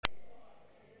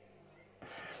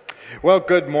Well,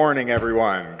 good morning,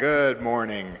 everyone. Good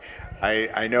morning.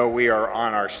 I know we are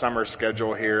on our summer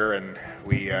schedule here, and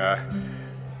we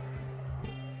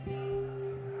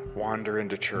wander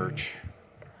into church.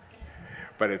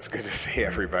 But it's good to see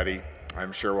everybody.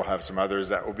 I'm sure we'll have some others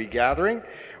that will be gathering.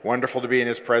 Wonderful to be in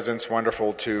His presence.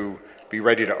 Wonderful to be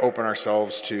ready to open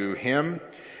ourselves to Him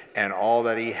and all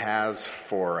that He has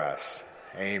for us.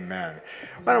 Amen.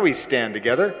 Why don't we stand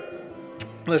together?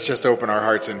 Let's just open our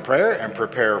hearts in prayer and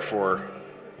prepare for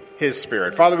His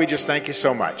Spirit. Father, we just thank You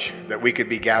so much that we could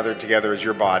be gathered together as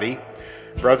Your body,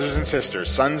 brothers and sisters,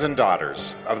 sons and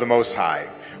daughters of the Most High.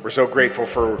 We're so grateful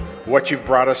for what You've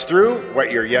brought us through,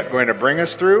 what You're yet going to bring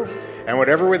us through, and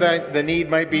whatever the need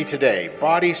might be today,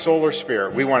 body, soul, or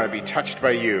spirit, we want to be touched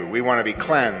by You. We want to be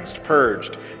cleansed,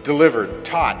 purged, delivered,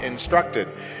 taught, instructed.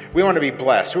 We want to be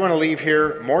blessed. We want to leave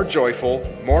here more joyful,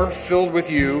 more filled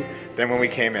with You than when we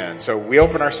came in. So we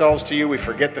open ourselves to You. We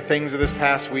forget the things of this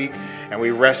past week, and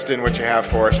we rest in what You have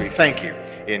for us. We thank You.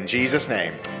 In Jesus'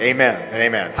 name, amen and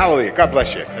amen. Hallelujah. God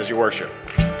bless you as you worship.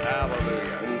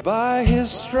 Hallelujah. And by His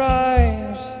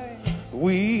stripes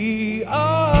we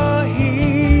are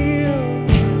healed.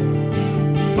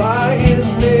 By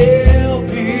His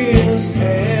nail-pierced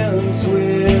hands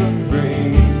we're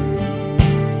free.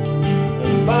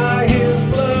 And by His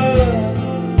blood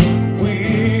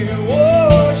we're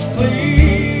washed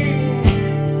clean.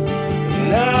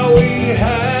 Now we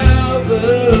have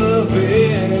the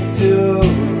victory.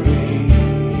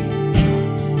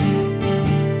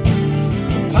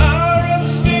 The power of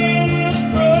sin is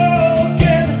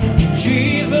broken.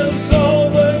 Jesus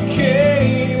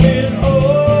overcame it all.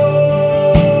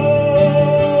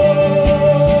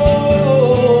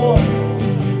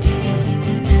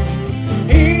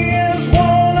 He has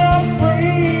won our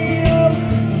freedom.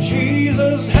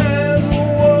 Jesus has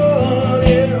won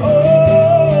it all.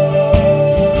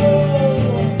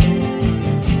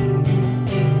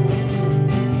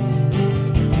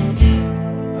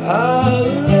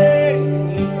 Hallelujah.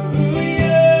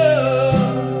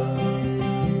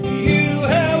 You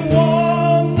have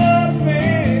won the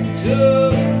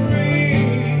victory.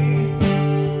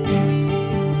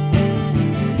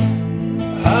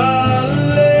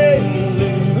 Hallelujah.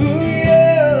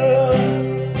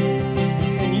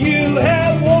 And you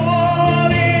have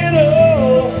won it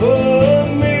all for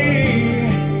me.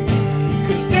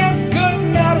 'Cause death could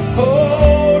not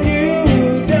hold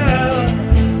You down.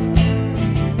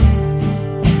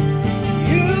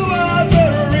 You are the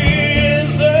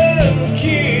risen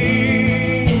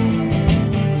King,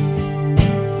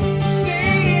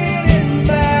 seated in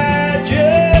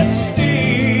majesty.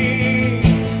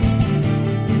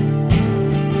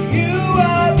 You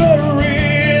are the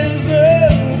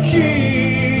risen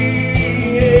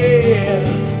King. Yeah.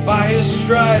 By His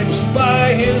stripes,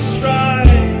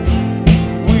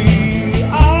 we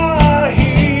are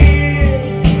healed.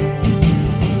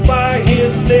 By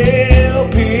His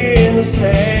nail-pierced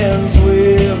hands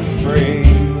we're free.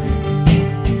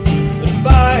 And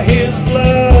by His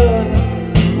blood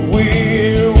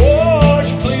we're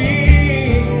washed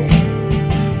clean.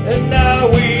 And now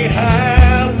we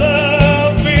have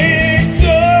the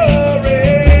victory.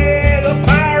 The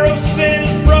power of sin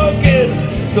is broken.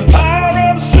 The power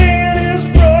of sin is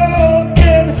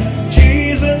broken.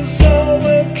 Jesus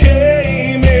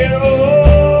overcame it all.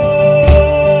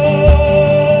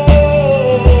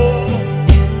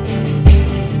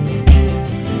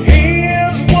 He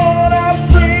has won our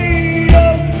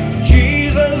freedom.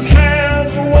 Jesus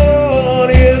has won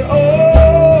it all.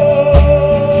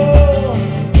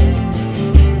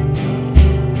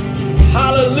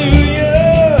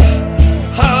 Hallelujah.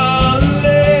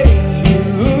 Hallelujah.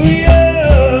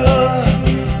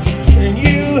 And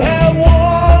you have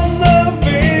won the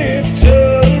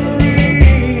victory.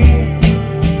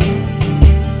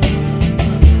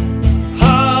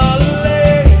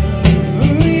 Hallelujah.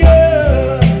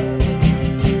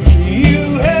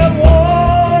 You have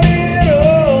won it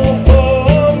all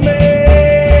for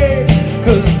me.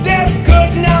 'Cause death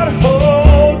could not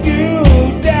hold You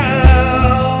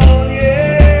down.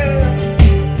 Yeah.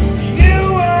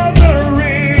 You are the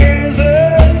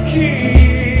risen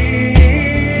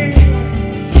King.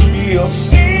 You're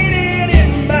seated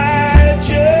in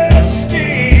majesty.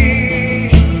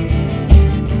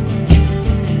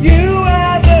 You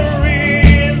are the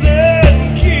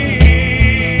risen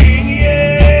King.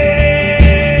 Yeah.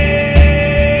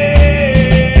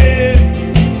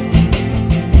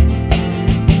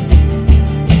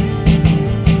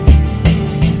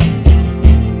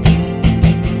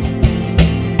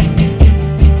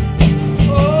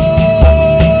 Oh.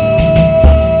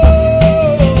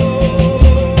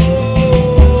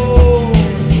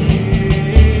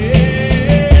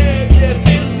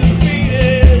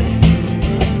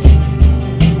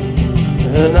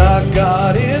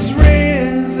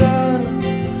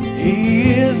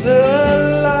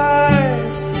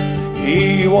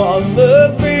 He won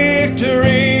the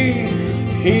victory.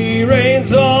 He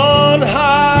reigns on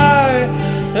high,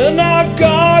 and our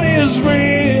God is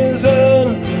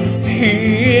risen.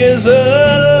 He is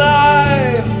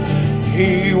alive.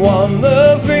 He won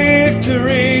the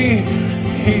victory.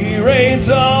 He reigns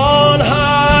on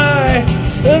high,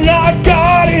 and our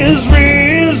God is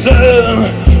risen.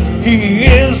 He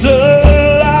is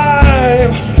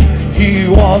alive. He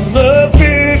won the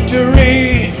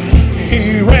victory.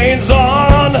 He reigns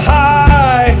on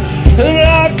high, and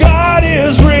our God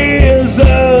is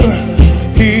risen.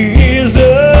 He is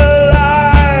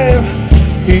alive.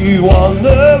 He won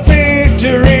the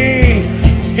victory.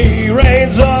 He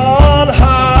reigns on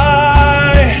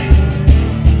high.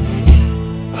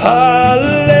 Hallelujah.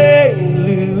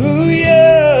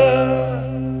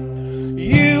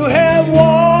 You have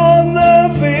won the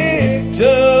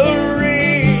victory.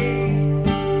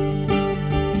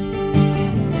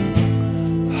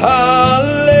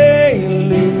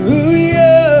 Hallelujah.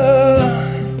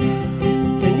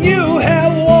 And you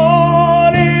have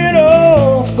won it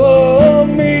all for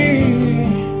me.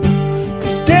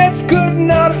 'Cause death could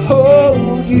not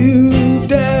hold you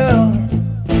down.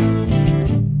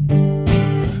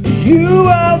 You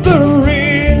are the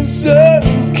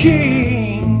risen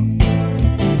King.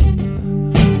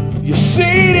 You're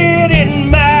seated in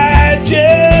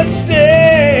majesty.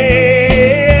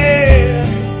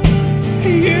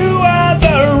 You are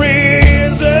the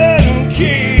risen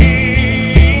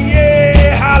King.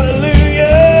 Yeah,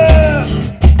 hallelujah.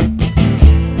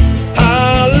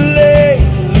 Hallelujah.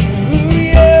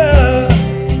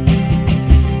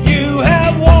 You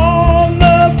have won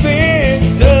the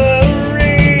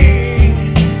victory.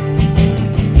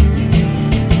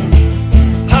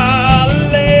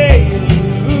 Hallelujah.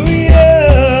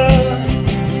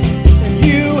 And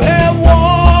you have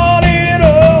won it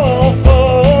all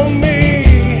for me.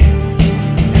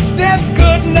 'Cause death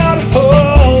could not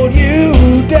hold you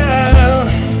down.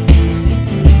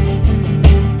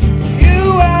 You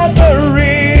are the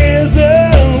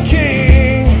risen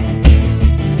King,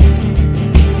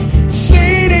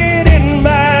 seated in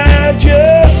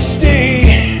majesty.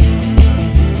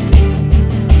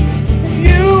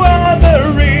 You are the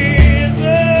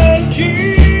risen King.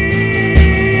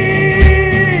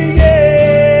 Yeah.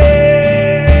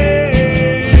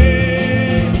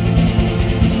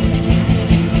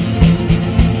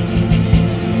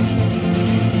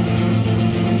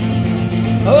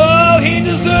 Oh, he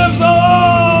deserves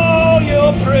all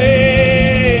your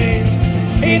praise.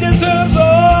 He deserves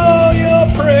all your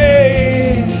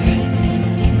praise.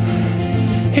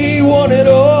 He won it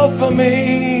all for me.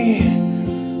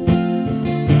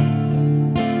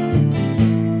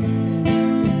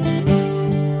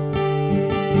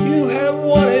 You have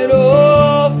won it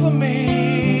all for me.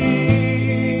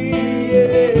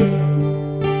 Yeah.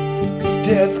 'Cause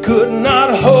death could not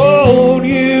hold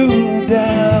you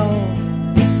down.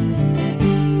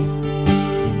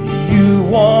 You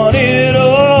want it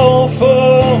all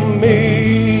for me.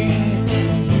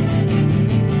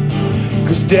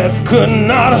 'Cause death could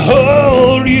not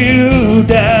hold you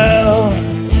down.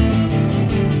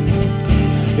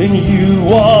 And you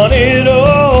want it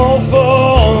all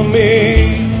for me.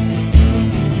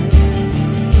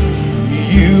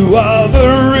 You are the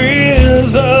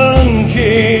risen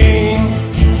King.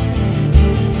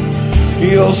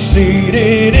 You're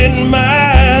seated in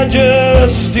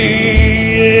majesty.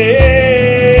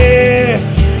 Yeah.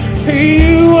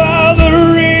 You are the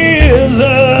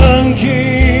risen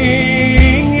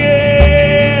King.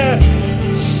 Yeah.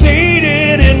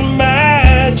 Seated in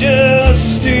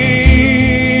majesty.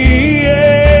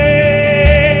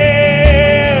 Yeah.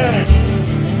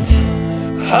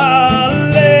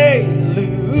 Hallelujah.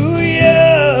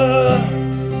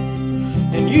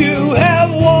 And you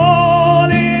have won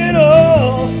it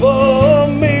all for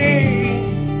me.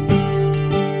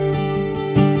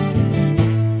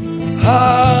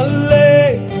 Hallelujah.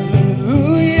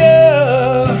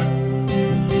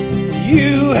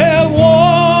 You have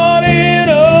won it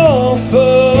all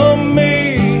for me.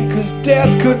 'Cause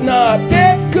death could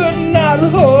not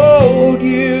hold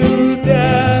you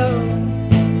down.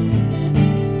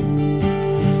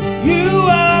 You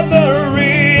are the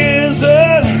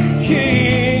risen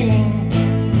King.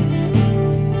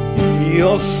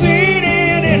 You're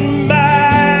seated in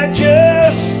majesty.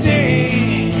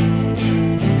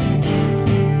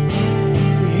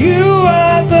 You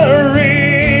are the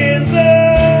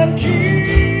risen King.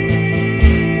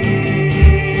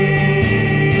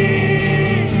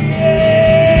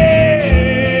 Yeah.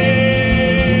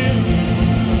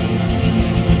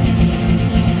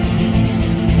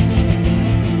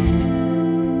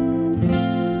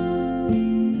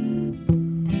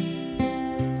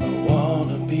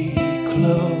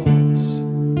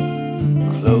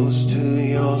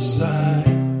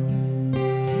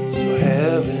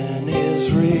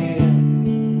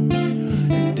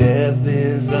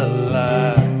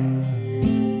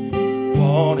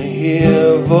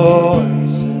 hear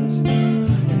voices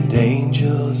and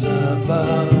angels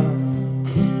above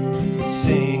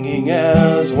singing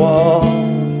as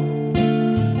one.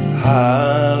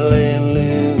 Hallelujah,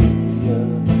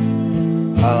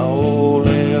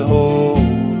 holy,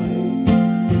 holy,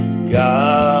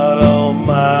 God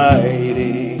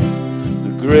Almighty,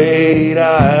 the great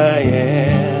I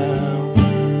am,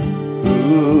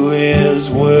 who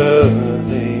is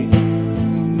worthy,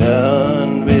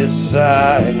 none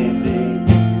beside thee,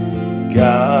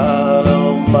 God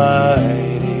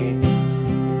Almighty,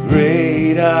 the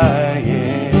great I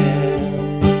am.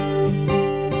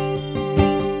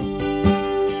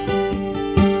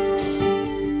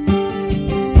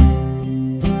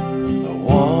 I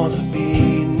want to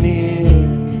be near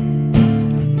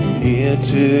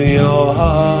to your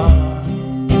heart,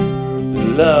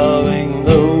 loving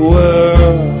the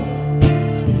world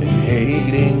and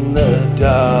hating the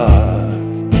dark.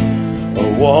 I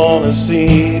want to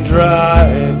see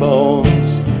dry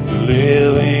bones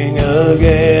living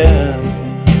again,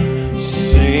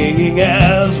 singing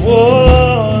as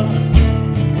one.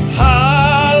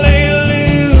 Hallelujah,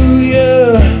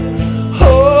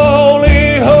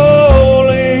 holy,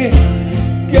 holy,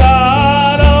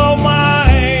 God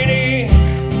Almighty,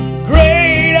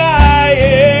 great I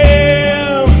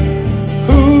am,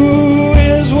 who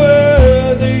is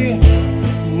worthy,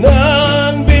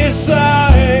 none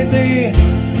beside thee,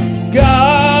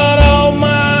 God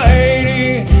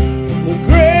Almighty, the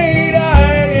great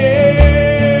I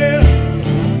am,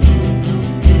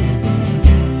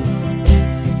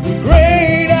 the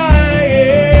great I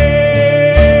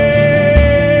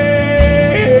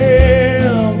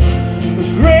am, the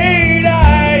great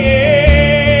I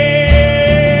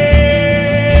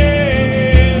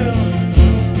am,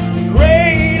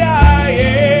 great I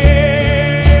am.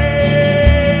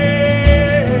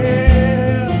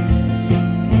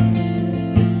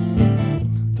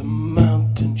 The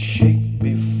mountains shake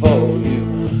before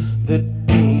you, the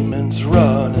demons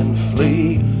run and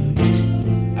flee.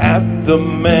 At the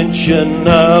mention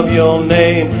of your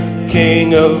name,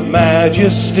 King of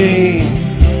majesty,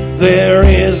 there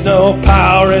is no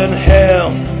power in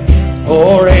hell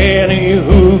or any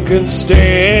who can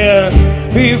stand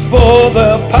before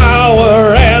the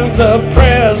power and the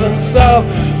presence of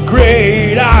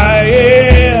great I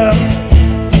am,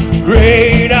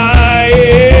 great I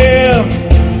am,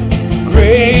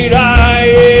 great I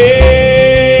am.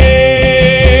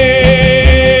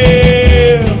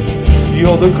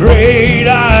 You're the great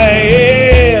I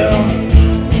am,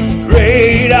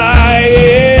 great I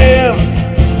am,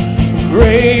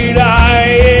 great I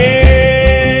am.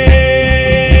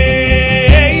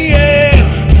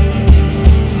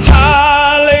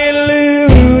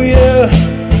 Hallelujah,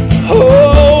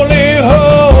 holy,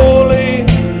 holy,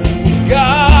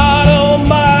 God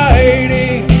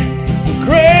Almighty,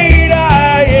 great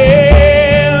I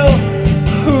am,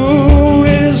 who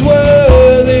is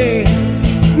worthy,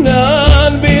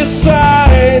 none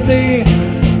beside thee,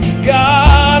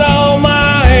 God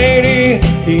Almighty,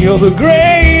 you're the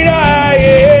great I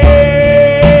am,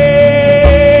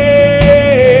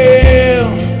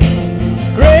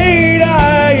 great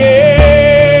I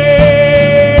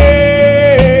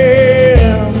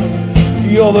am,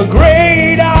 you're the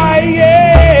great I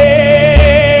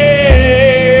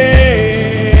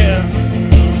am,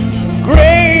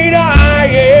 great I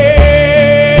am.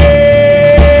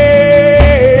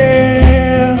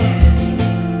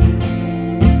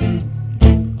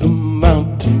 The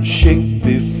mountains shake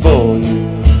before you,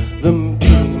 the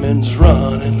demons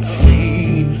run and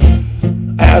flee.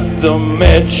 At the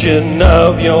mention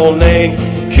of your name,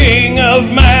 King of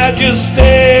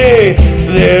majesty,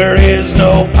 there is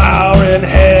no power in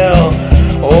hell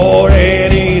or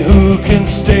any who can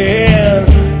stand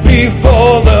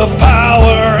before the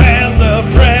power and the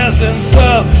presence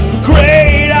of the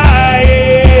great I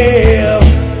am,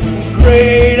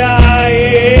 great I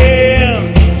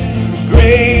am,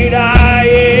 great I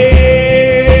am,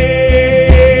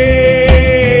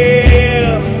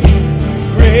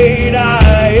 great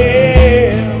I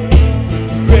am,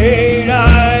 great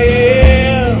I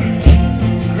am,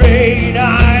 great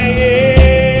I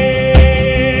am.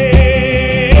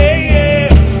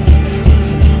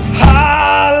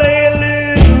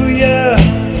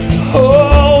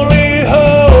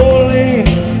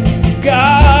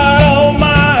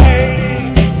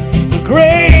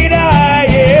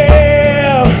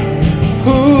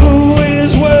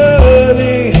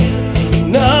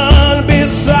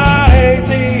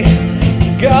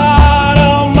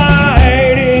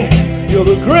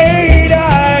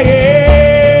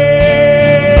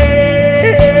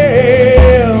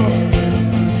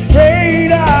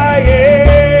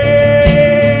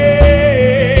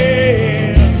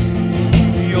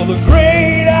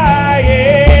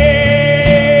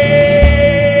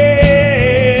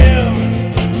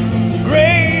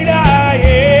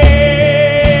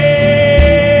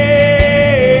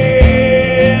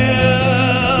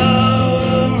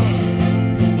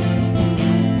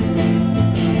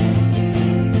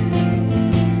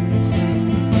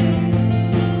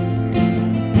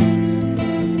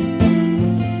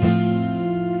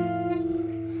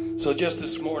 So just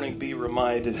this morning, be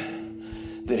reminded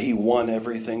that he won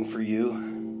everything for you.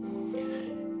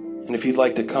 And if you'd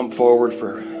like to come forward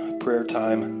for prayer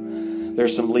time,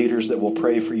 there's some leaders that will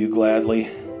pray for you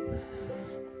gladly.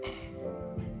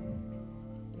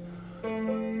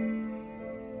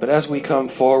 But as we come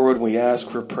forward, we ask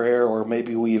for prayer, or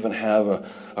maybe we even have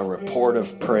a report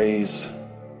of praise.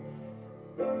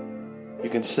 You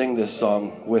can sing this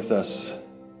song with us.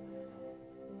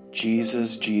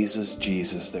 Jesus, Jesus,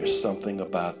 Jesus, there's something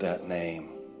about that name.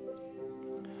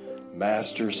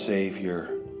 Master, Savior,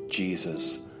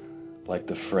 Jesus, like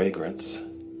the fragrance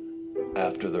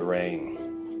after the rain.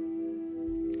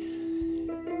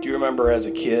 Do you remember as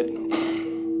a kid,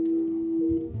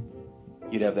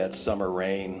 you'd have that summer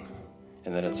rain,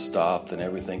 and then it stopped, and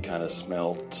everything kind of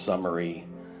smelled summery,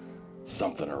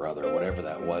 something or other, whatever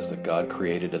that was that God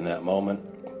created in that moment.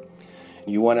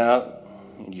 And you went out,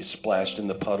 and you splashed in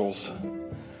the puddles.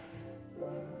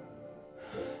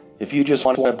 If you just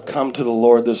want to come to the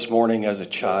Lord this morning as a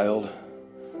child,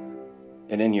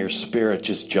 and in your spirit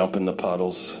just jump in the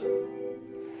puddles.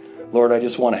 Lord, I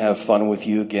just want to have fun with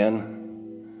you again.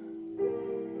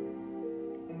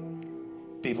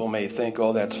 People may think,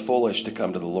 oh, that's foolish to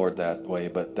come to the Lord that way,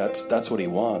 but that's what he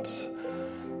wants.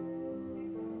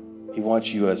 He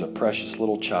wants you as a precious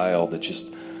little child that's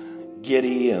just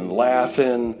giddy and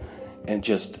laughing and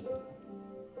just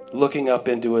looking up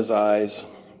into his eyes.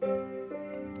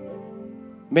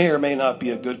 May or may not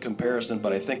be a good comparison,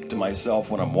 but I think to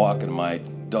myself when I'm walking my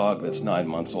dog that's 9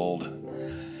 months old,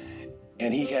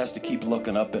 and he has to keep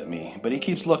looking up at me. But he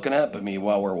keeps looking up at me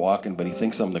while we're walking, but he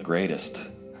thinks I'm the greatest.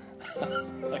 I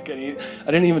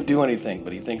didn't even do anything,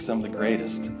 but he thinks I'm the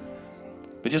greatest.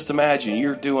 But just imagine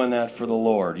you're doing that for the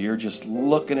Lord. You're just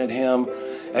looking at him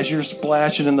as you're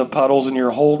splashing in the puddles, and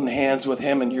you're holding hands with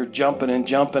him, and you're jumping and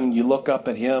jumping, and you look up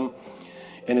at him,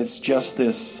 and it's just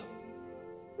this,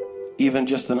 even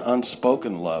just an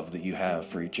unspoken love that you have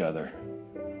for each other.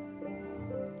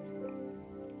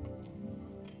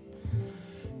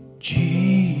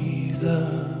 Jesus,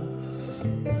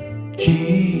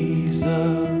 Jesus,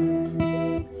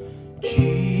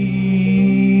 Jesus,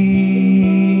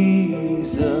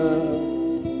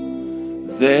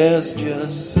 there's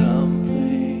just something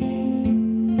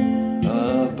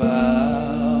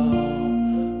about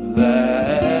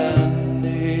that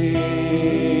name.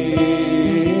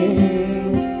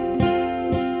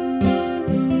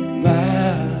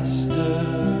 Master,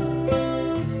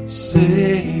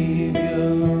 Savior,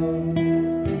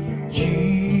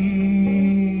 Jesus,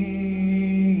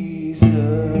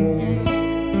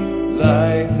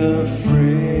 like the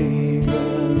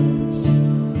fragrance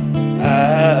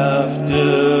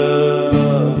after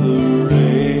the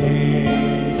rain.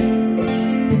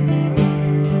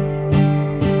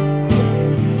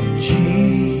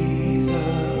 Jesus,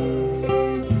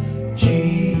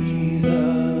 Jesus,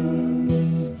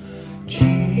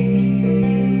 Jesus,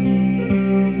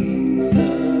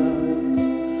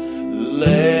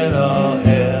 let all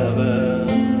heaven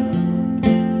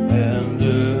and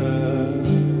earth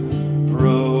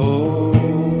proclaim.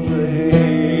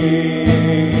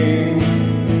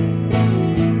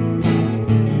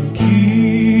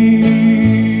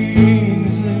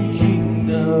 Kings and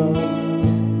kingdoms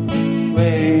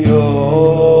may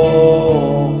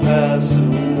all pass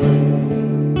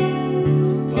away,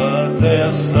 but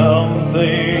there's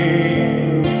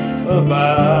something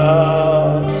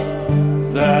about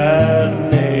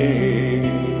that name.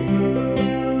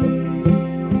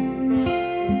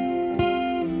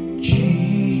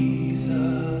 Jesus,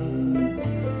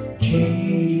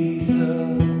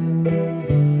 Jesus,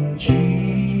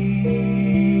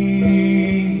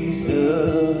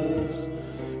 Jesus,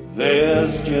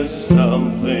 there's just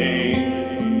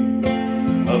something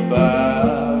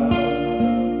about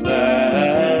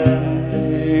that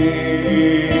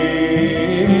name.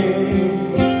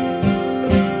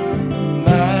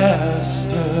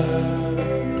 Master,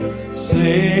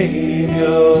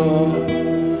 Savior,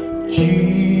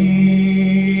 Jesus,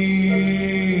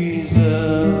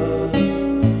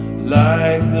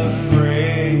 like the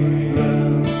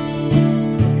fragrance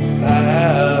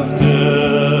after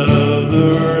the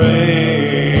rain.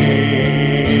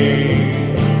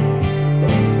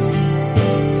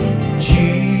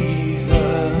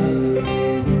 Jesus,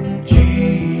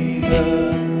 Jesus,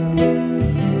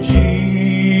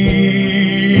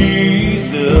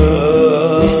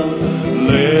 Jesus,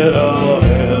 let all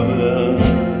heaven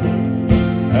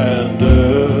and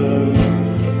earth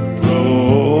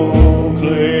proclaim.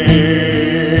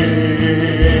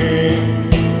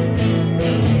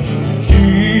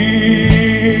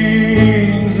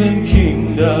 Kings and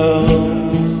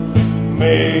kingdoms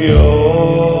may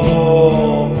all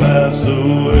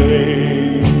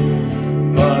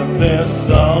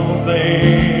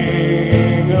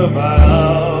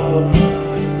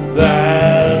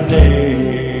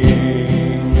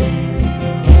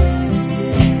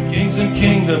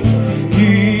kingdoms,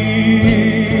 kings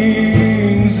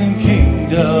and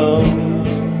kingdoms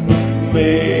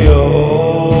may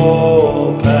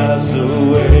all pass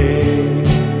away,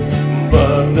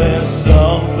 but there's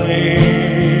something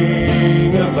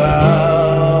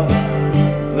about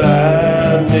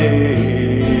that name.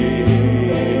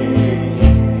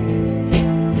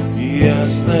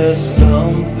 Yes, there's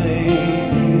something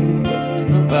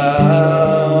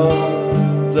about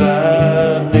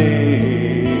that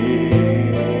name.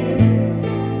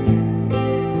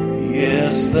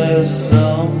 Yes, there's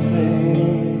something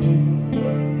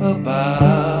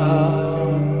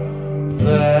about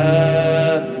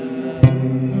that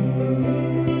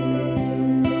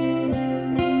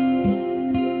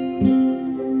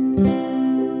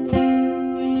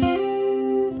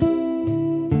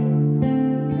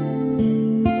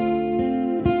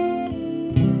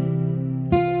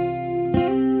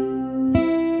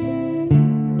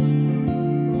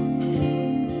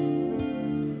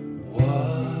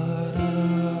What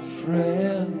a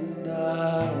friend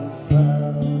I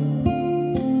found,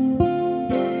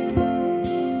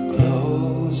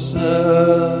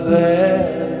 closer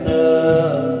than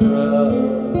a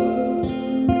brother.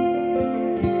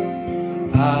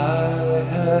 I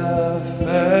have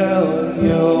felt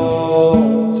your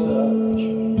touch,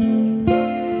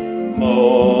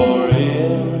 more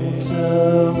intimate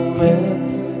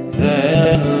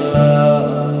than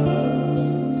love.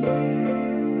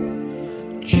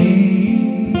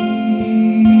 Jesus,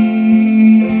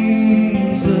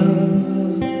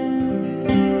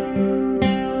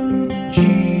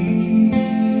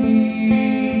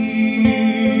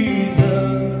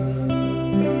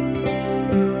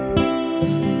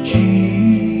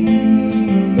 Jesus,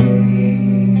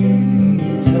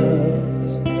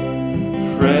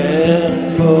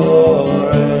 friend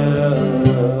forever.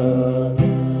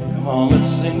 Come on, let's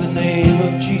sing the name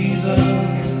of Jesus.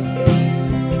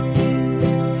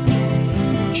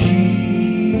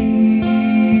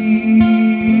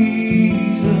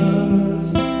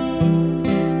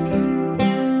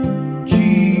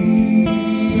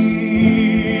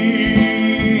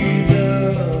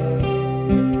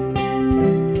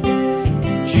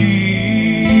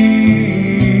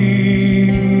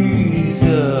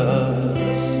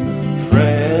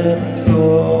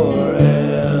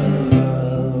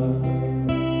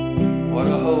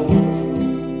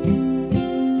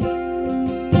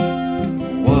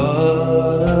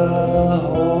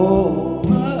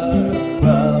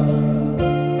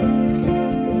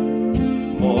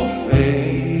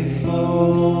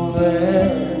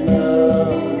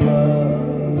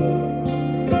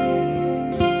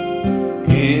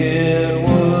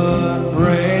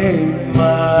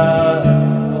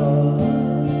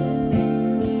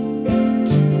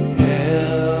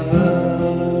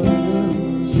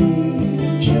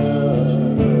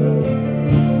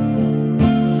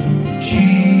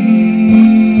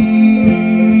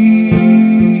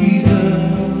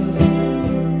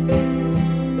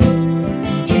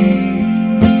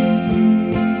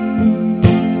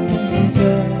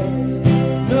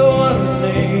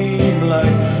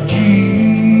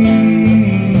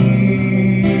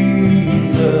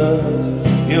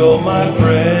 You're my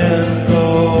friend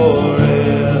forever.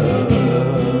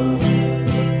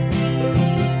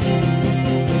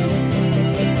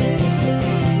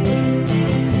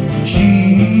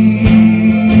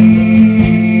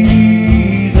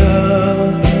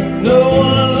 Jesus, no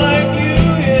one like you,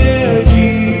 yeah,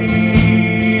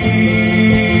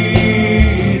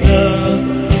 Jesus.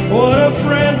 What a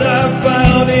friend I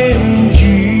found in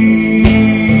Jesus.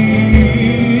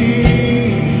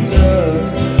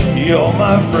 You're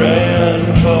my friend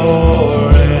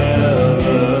forever.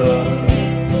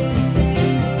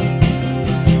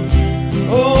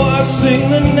 Oh, I sing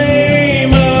the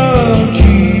name of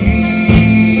Jesus.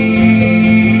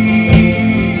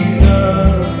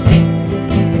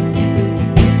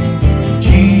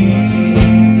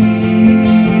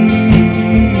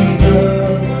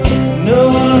 Jesus, no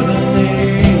other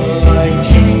name like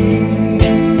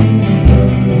Jesus.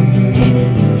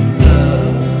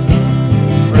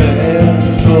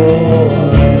 Friend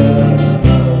forever.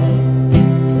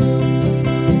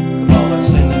 Come on, let's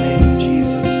sing the name of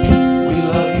Jesus. We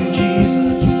love you,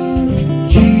 Jesus.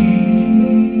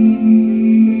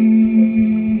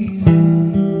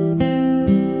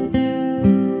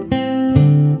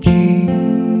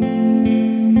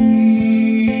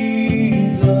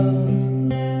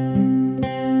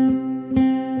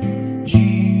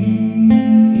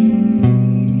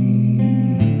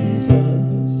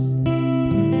 Jesus,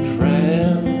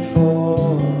 friend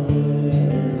forever.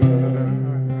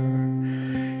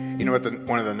 You know what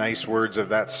one of the nice words of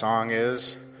that song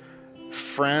is?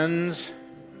 friends.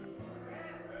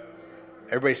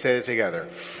 Everybody say it together.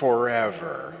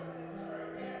 Forever.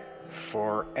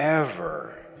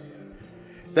 Forever.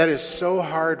 That is so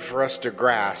hard for us to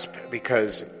grasp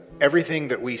because everything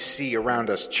that we see around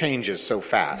us changes so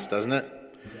fast, doesn't it?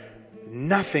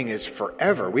 Nothing is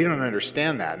forever. We don't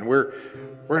understand that. And we're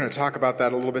going to talk about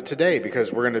that a little bit today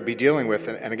because we're going to be dealing with,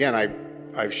 and again,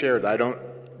 I've shared, I don't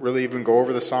really even go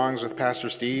over the songs with Pastor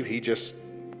Steve. He just,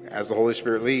 as the Holy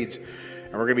Spirit leads.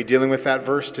 And we're going to be dealing with that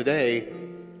verse today.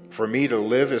 For me to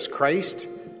live is Christ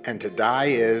and to die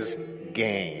is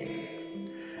gain.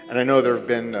 And I know there have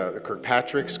been the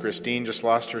Kirkpatricks. Christine just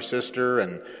lost her sister,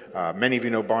 and many of you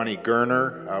know Bonnie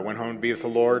Gerner went home to be with the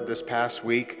Lord this past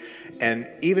week. And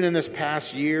even in this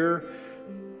past year,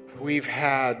 we've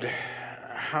had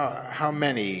how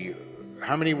many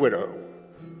widow?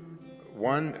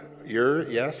 One,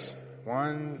 yes,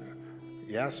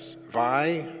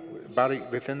 Vi,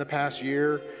 within the past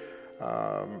year.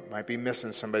 Might be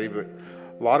missing somebody, but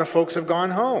a lot of folks have gone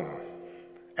home.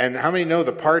 And how many know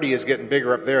the party is getting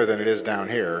bigger up there than it is down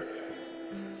here?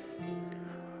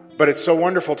 But it's so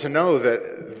wonderful to know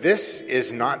that this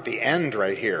is not the end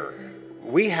right here.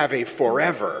 We have a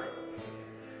forever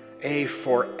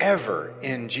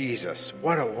in Jesus.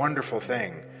 What a wonderful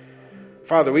thing.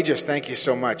 Father, we just thank you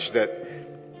so much that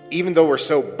even though we're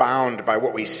so bound by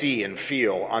what we see and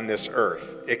feel on this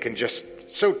earth, it can just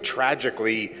so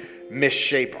tragically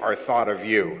misshape our thought of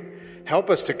you.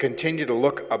 Help us to continue to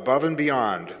look above and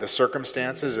beyond the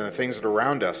circumstances and the things that are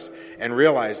around us and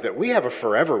realize that we have a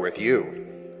forever with you.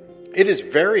 It is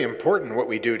very important what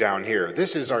we do down here.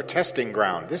 This is our testing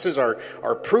ground. This is our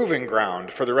proving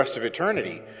ground for the rest of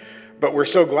eternity. But we're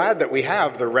so glad that we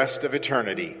have the rest of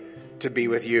eternity to be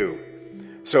with you.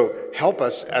 So help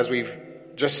us, as we've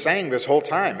just sang this whole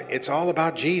time, it's all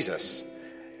about Jesus.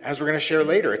 As we're going to share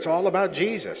later, it's all about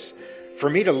Jesus. For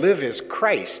me to live is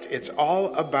Christ. It's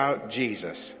all about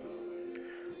Jesus.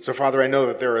 So, Father, I know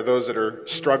that there are those that are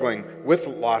struggling with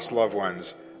lost loved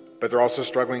ones, but they're also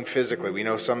struggling physically. We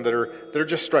know some that are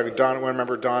just struggling.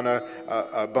 Remember Donna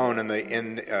Bone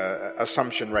in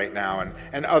Assumption right now,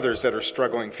 and others that are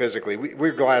struggling physically.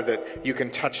 We're glad that you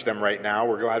can touch them right now.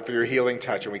 We're glad for your healing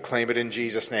touch, and we claim it in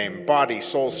Jesus' name. Body,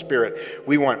 soul, spirit.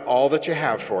 We want all that you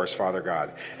have for us, Father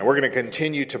God. And we're going to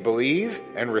continue to believe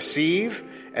and receive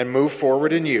and move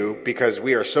forward in you because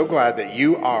we are so glad that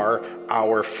you are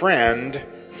our friend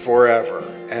forever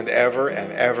and ever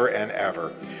and ever and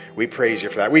ever. We praise you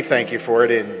for that. We thank you for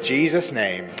it in Jesus'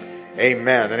 name.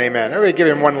 Amen and amen. Everybody give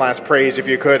him one last praise if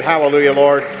you could. Hallelujah,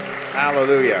 Lord.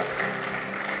 Hallelujah.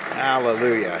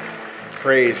 Hallelujah.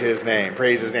 Praise his name.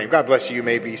 Praise his name. God bless you. You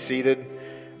may be seated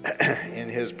in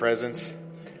his presence.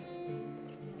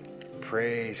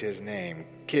 Praise his name.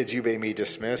 Kids, you may be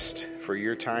dismissed for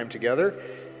your time together.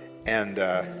 And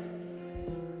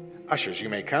ushers, you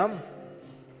may come.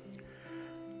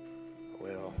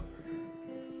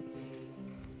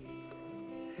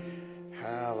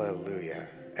 Hallelujah.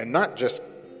 And not just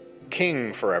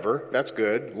King forever, that's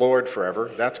good. Lord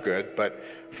forever, that's good. But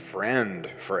friend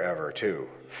forever too.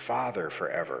 Father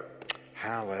forever.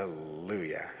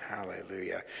 Hallelujah.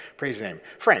 Hallelujah. Praise his name.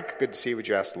 Frank, good to see you. Would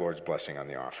you ask the Lord's blessing on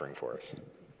the offering for us?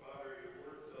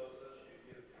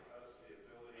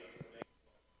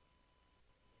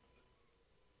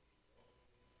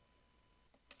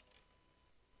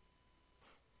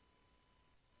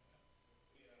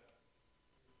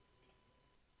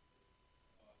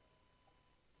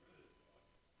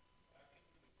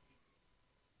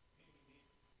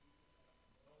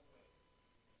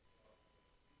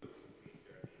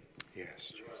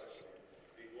 Yes, Jesus.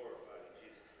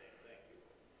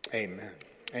 Amen.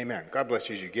 Amen. God bless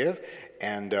you as you give.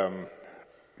 And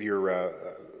your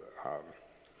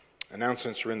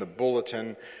announcements are in the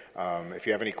bulletin. If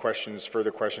you have any questions,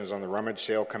 further questions on the rummage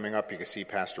sale coming up, you can see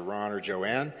Pastor Ron or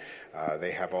Joanne.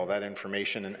 They have all that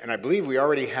information. And I believe we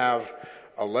already have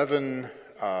 11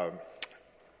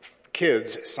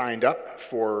 kids signed up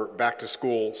for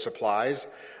back-to-school supplies.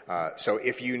 So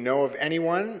if you know of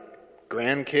anyone,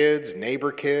 grandkids,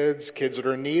 neighbor kids, kids that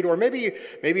are in need, or maybe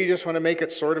you just want to make it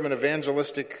sort of an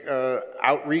evangelistic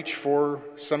outreach for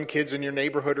some kids in your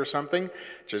neighborhood or something,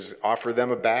 just offer them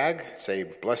a bag, say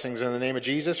blessings in the name of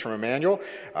Jesus from Emmanuel.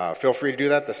 Feel free to do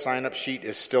that. The sign-up sheet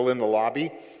is still in the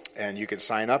lobby, and you can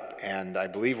sign up, and I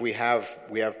believe we have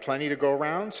plenty to go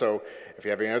around, so if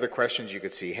you have any other questions, you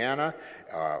could see Hannah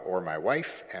or my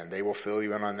wife, and they will fill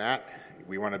you in on that.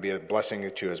 We want to be a blessing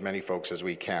to as many folks as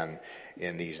we can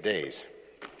in these days.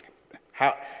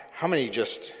 How many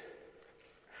just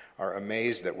are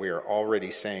amazed that we are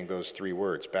already saying those three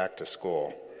words, back to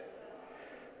school?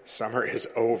 Summer is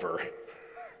over.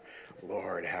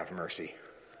 Lord, have mercy.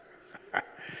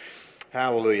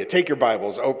 Hallelujah. Take your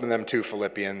Bibles, open them to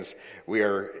Philippians. We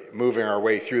are moving our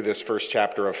way through this first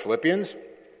chapter of Philippians.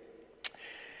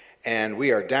 And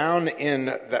we are down in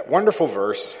that wonderful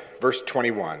verse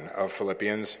 21 of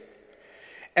Philippians.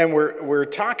 And we're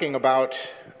talking about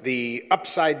the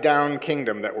upside down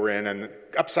kingdom that we're in, and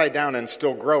upside down and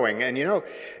still growing. And you know,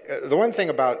 the one thing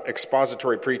about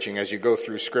expository preaching as you go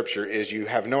through Scripture is you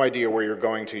have no idea where you're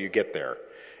going till you get there.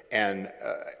 And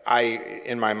I,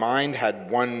 in my mind, had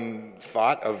one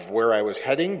thought of where I was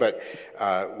heading, but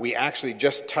we actually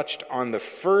just touched on the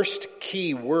first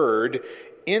key word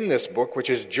in this book, which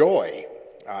is joy.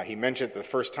 He mentioned the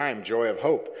first time, joy of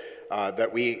hope,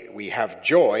 that we have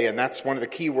joy, and that's one of the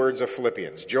key words of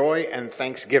Philippians, joy and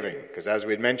thanksgiving. Because as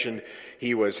we had mentioned,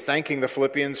 he was thanking the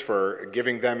Philippians for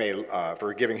giving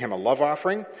him a love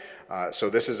offering. So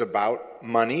this is about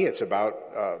money. It's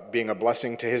about being a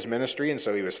blessing to his ministry, and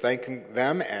so he was thanking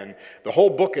them. And the whole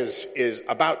book is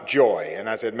about joy. And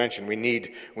as I had mentioned, we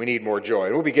need more joy.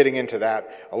 And we'll be getting into that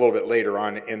a little bit later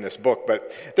on in this book.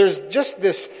 But there's just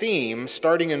this theme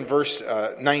starting in verse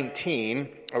 19,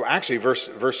 or actually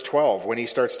verse 12, when he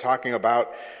starts talking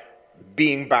about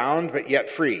being bound but yet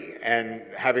free, and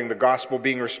having the gospel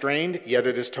being restrained, yet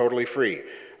it is totally free.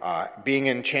 Being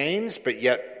in chains, but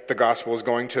yet the gospel is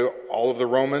going to all of the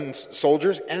Roman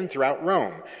soldiers and throughout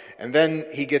Rome. And then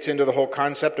he gets into the whole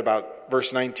concept about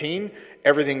verse 19,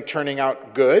 everything turning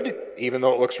out good, even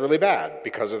though it looks really bad,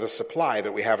 because of the supply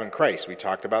that we have in Christ. We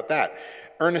talked about that.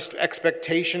 Earnest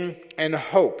expectation and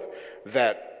hope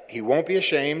that he won't be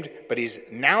ashamed, but he's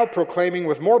now proclaiming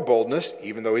with more boldness,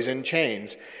 even though he's in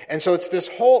chains. And so it's this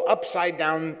whole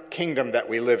upside-down kingdom that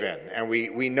we live in, and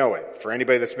we know it. For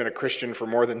anybody that's been a Christian for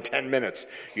more than 10 minutes,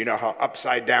 you know how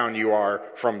upside down you are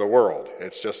from the world.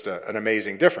 It's just an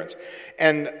amazing difference.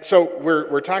 And so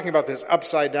we're talking about this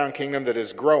upside-down kingdom that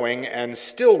is growing and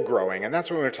still growing, and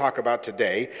that's what we're going to talk about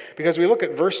today, because we look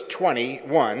at verse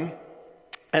 21,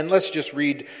 and let's just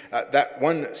read that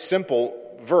one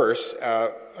simple verse.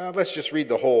 Let's just read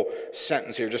the whole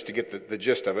sentence here just to get the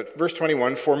gist of it. Verse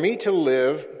 21, for me to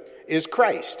live is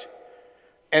Christ,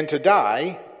 and to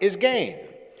die is gain.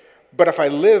 But if I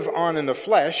live on in the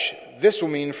flesh, this will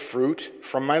mean fruit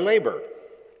from my labor.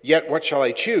 Yet what shall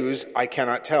I choose? I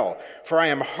cannot tell. For I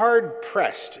am hard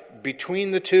pressed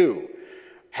between the two,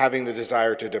 having the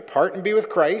desire to depart and be with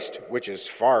Christ, which is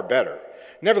far better.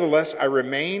 Nevertheless, I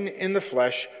remain in the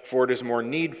flesh, for it is more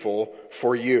needful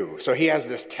for you. So he has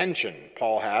this tension,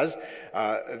 Paul has,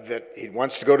 that he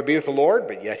wants to go to be with the Lord,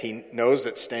 but yet he knows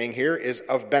that staying here is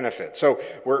of benefit. So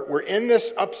we're in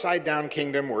this upside-down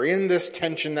kingdom. We're in this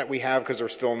tension that we have because we're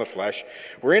still in the flesh.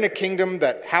 We're in a kingdom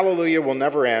that, hallelujah, will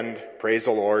never end. Praise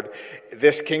the Lord.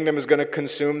 This kingdom is going to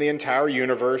consume the entire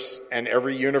universe and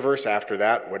every universe after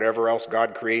that, whatever else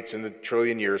God creates in the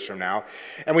trillion years from now.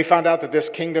 And we found out that this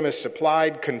kingdom is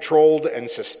supplied, controlled, and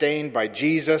sustained by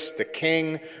Jesus, the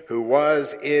King, who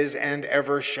was, is, and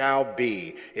ever shall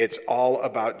be. It's all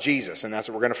about Jesus, and that's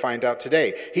what we're going to find out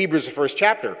today. Hebrews, the first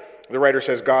chapter. The writer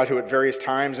says, God, who at various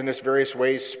times and in various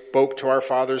ways spoke to our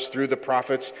fathers through the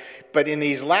prophets, but in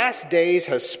these last days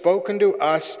has spoken to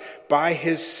us by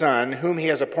his Son, whom he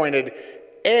has appointed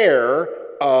heir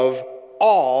of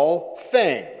all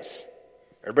things.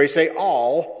 Everybody say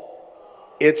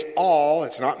all. It's all.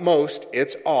 It's not most.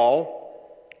 It's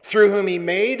all. Through whom he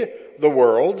made the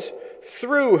worlds,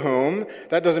 through whom,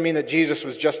 that doesn't mean that Jesus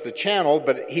was just the channel,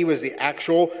 but he was the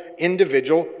actual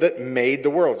individual that made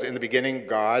the worlds. In the beginning,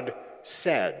 God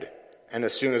said. And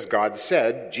as soon as God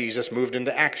said, Jesus moved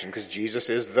into action, because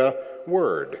Jesus is the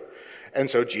Word. And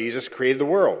so Jesus created the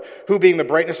world, who being the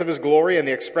brightness of his glory and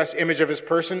the express image of his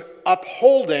person,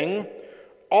 upholding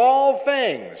all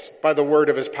things by the word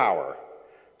of his power.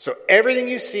 So everything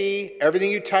you see, everything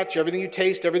you touch, everything you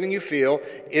taste, everything you feel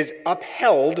is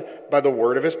upheld by the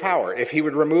word of his power. If he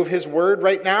would remove his word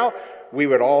right now, we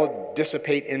would all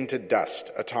dissipate into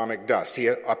dust, atomic dust. He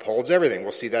upholds everything.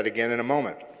 We'll see that again in a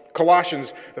moment.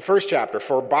 Colossians, the first chapter,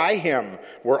 for by him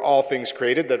were all things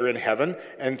created that are in heaven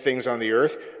and things on the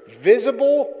earth,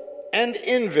 visible and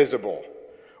invisible,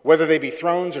 whether they be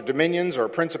thrones or dominions or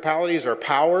principalities or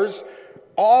powers.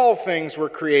 All things were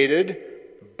created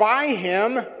by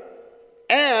him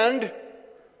and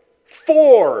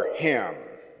for him.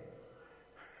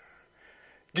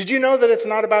 Did you know that it's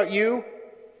not about you?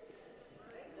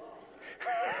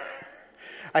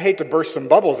 I hate to burst some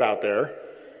bubbles out there.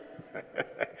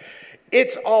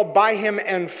 It's all by him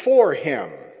and for him.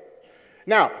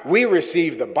 Now, we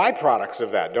receive the byproducts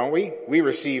of that, don't we? We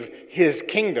receive his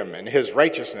kingdom and his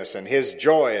righteousness and his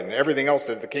joy and everything else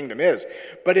that the kingdom is.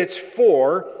 But it's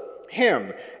for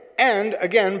him. And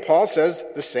again, Paul says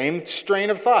the same strain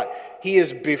of thought. He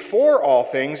is before all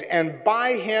things, and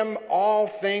by him all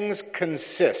things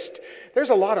consist. There's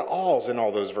a lot of alls in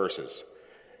all those verses.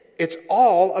 It's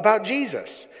all about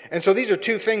Jesus. And so these are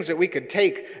two things that we could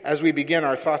take as we begin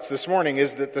our thoughts this morning,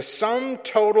 is that the sum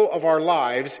total of our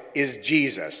lives is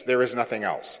Jesus. There is nothing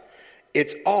else.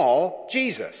 It's all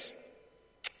Jesus.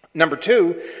 Number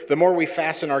two, the more we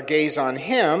fasten our gaze on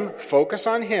him, focus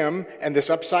on him and this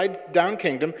upside down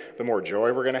kingdom, the more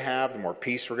joy we're going to have, the more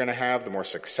peace we're going to have, the more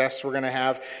success we're going to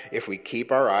have if we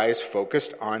keep our eyes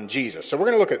focused on Jesus. So we're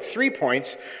going to look at 3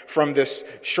 points from this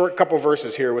short couple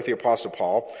verses here with the Apostle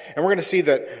Paul. And we're going to see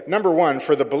that, number one,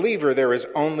 for the believer there is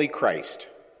only Christ.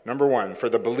 Number one, for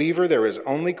the believer there is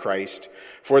only Christ.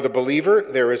 For the believer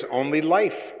there is only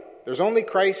life. There's only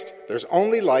Christ, there's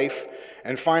only life.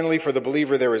 And finally, for the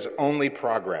believer, there is only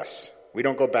progress. We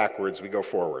don't go backwards, we go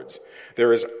forwards.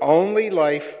 There is only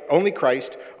life, only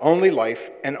Christ, only life,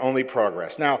 and only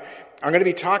progress. Now, I'm going to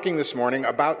be talking this morning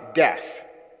about death,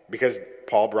 because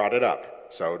Paul brought it up,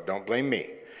 so don't blame me.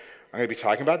 I'm going to be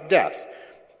talking about death.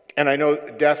 And I know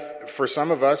death, for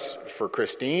some of us, for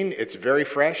Christine, it's very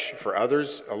fresh. For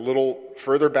others, a little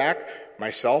further back.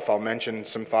 Myself, I'll mention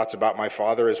some thoughts about my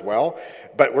father as well.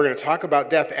 But we're going to talk about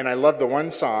death, and I love the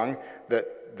one song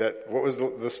that what was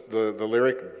the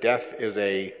lyric? Death is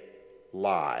a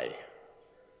lie.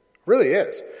 Really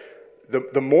is.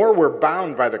 The more we're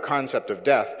bound by the concept of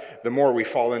death, the more we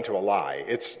fall into a lie.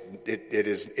 It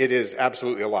is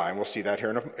absolutely a lie, and we'll see that here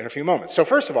in a few moments. So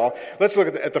first of all, let's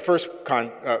look at the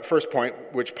first point,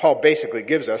 which Paul basically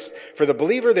gives us. For the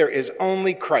believer, there is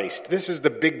only Christ. This is the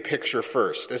big picture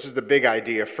first. This is the big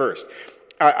idea first.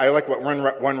 I like what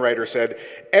one writer said.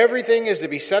 Everything is to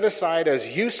be set aside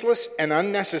as useless and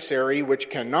unnecessary, which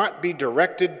cannot be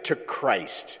directed to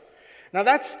Christ. Now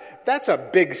that's a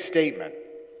big statement.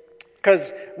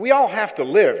 Because we all have to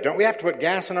live, don't we? Have to put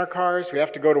gas in our cars. We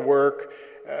have to go to work.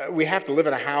 We have to live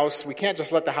in a house. We can't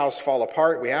just let the house fall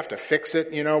apart. We have to fix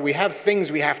it. We have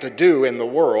things we have to do in the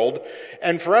world.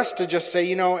 And for us to just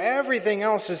say, everything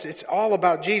else it's all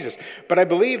about Jesus. But I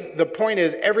believe the point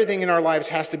is everything in our lives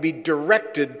has to be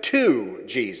directed to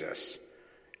Jesus.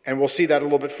 And we'll see that a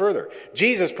little bit further.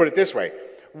 Jesus put it this way: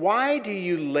 why do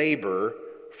you labor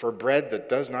for bread that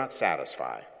does not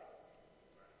satisfy?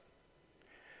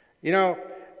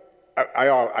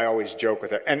 I always joke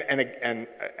with it, and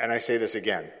I say this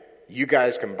again. You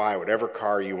guys can buy whatever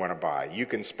car you want to buy. You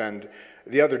can spend.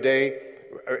 The other day,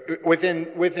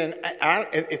 within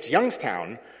it's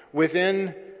Youngstown.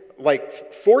 Within like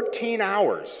 14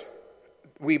 hours,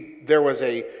 there was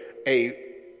one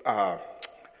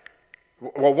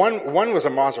was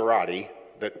a Maserati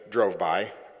that drove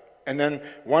by, and then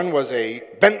one was a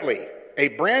Bentley, a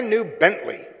brand new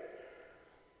Bentley.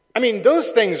 I mean,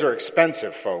 those things are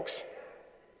expensive, folks.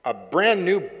 A brand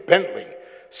new Bentley,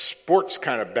 sports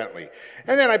kind of Bentley.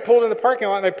 And then I pulled in the parking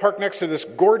lot and I parked next to this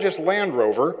gorgeous Land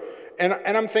Rover. And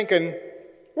I'm thinking,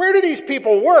 where do these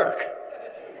people work?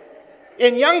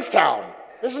 In Youngstown.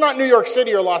 This is not New York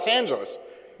City or Los Angeles.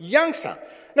 Youngstown.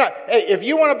 Now, hey, if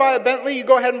you want to buy a Bentley, you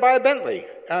go ahead and buy a Bentley.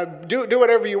 Do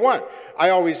whatever you want. I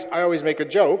always make a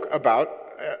joke about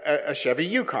a Chevy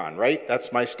Yukon, right?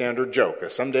 That's my standard joke.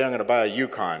 Someday I'm going to buy a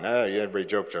Yukon. Everybody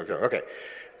joke. Okay.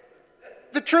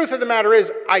 The truth of the matter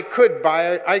is, I could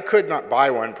not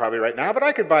buy one probably right now, but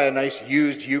I could buy a nice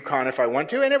used Yukon if I want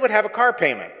to, and it would have a car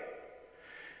payment.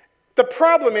 The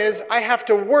problem is, I have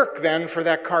to work then for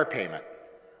that car payment.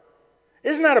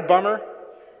 Isn't that a bummer?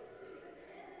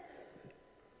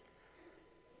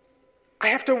 I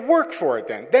have to work for it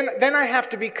then. Then I have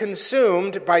to be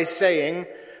consumed by saying,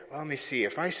 well, let me see,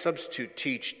 if I substitute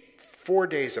teach 4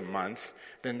 days a month,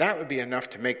 then that would be enough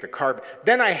to make the car.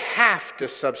 Then I have to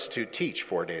substitute teach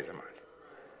 4 days a month.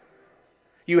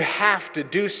 You have to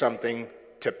do something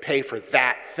to pay for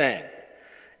that thing.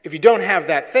 If you don't have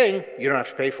that thing, you don't have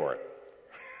to pay for it.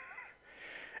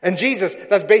 And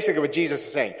that's basically what Jesus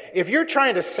is saying. If you're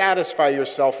trying to satisfy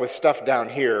yourself with stuff down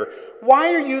here,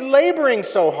 why are you laboring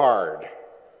so hard?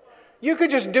 You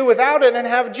could just do without it and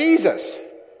have Jesus.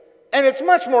 And it's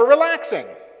much more relaxing.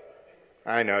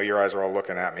 I know, your eyes are all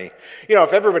looking at me.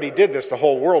 If everybody did this, the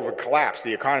whole world would collapse.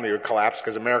 The economy would collapse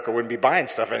because America wouldn't be buying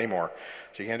stuff anymore.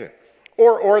 So you can't do it.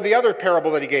 Or the other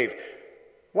parable that he gave.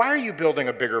 Why are you building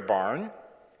a bigger barn?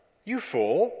 You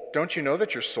fool. Don't you know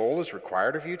that your soul is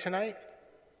required of you tonight?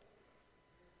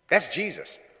 That's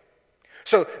Jesus.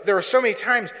 So there are so many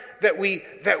times that we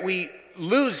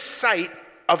lose sight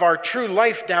of our true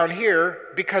life down here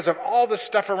because of all the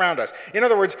stuff around us. In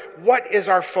other words, what is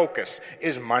our focus?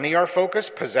 Is money our focus?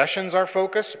 Possessions our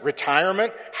focus?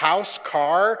 Retirement? House?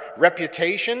 Car?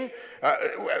 Reputation?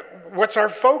 What's our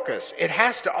focus? It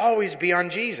has to always be on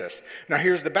Jesus. Now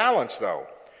here's the balance though.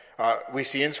 We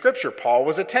see in Scripture, Paul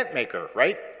was a tent maker,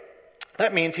 right?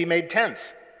 That means he made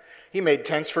tents. He made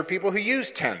tents for people who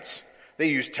use tents. They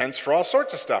used tents for all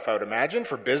sorts of stuff, I would imagine,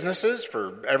 for businesses,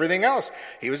 for everything else.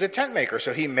 He was a tent maker,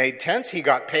 so he made tents, he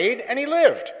got paid, and he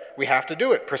lived. We have to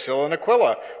do it. Priscilla and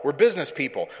Aquila were business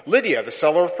people. Lydia, the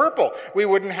seller of purple. We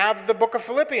wouldn't have the book of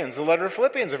Philippians, the letter of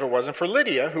Philippians, if it wasn't for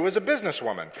Lydia, who was a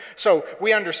businesswoman. So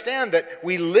we understand that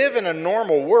we live in a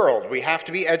normal world. We have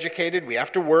to be educated, we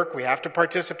have to work, we have to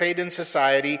participate in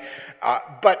society,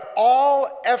 but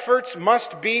all efforts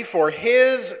must be for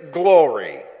His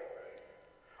glory.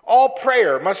 All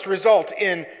prayer must result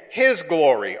in His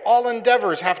glory. All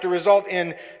endeavors have to result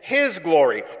in His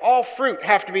glory. All fruit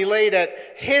have to be laid at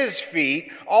His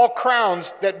feet. All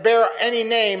crowns that bear any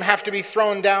name have to be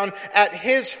thrown down at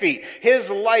His feet.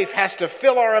 His life has to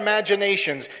fill our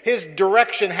imaginations. His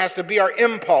direction has to be our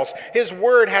impulse. His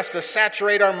word has to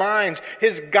saturate our minds.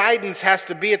 His guidance has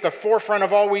to be at the forefront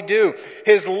of all we do.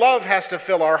 His love has to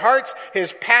fill our hearts.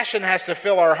 His passion has to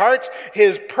fill our hearts.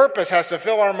 His purpose has to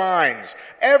fill our minds.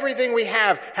 Everything we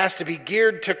have has to be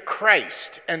geared to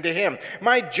Christ and to Him.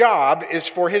 My job is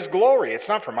for His glory. It's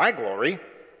not for my glory.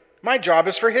 My job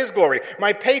is for His glory.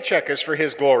 My paycheck is for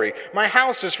His glory. My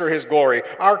house is for His glory.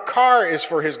 Our car is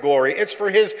for His glory. It's for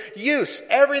His use.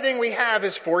 Everything we have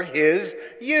is for His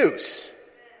use.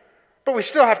 But we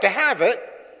still have to have it,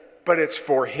 but it's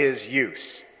for His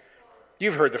use.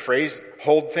 You've heard the phrase,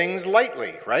 hold things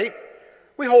lightly, right?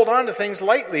 We hold on to things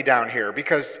lightly down here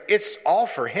because it's all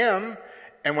for Him.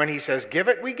 And when He says give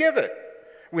it, we give it.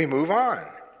 We move on.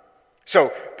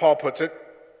 So Paul puts it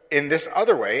in this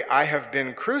other way. I have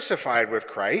been crucified with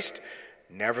Christ.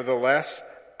 Nevertheless,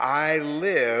 I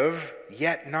live,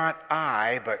 yet not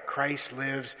I, but Christ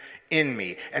lives in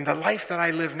me. And the life that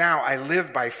I live now, I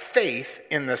live by faith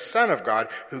in the Son of God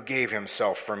who gave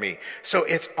Himself for me. So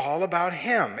it's all about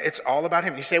Him. It's all about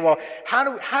Him. You say, well, how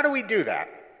do we do that?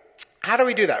 How do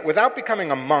we do that? Without becoming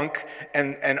a monk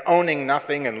and owning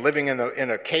nothing and living in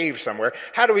a cave somewhere,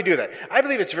 how do we do that? I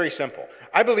believe it's very simple.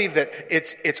 I believe that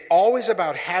it's always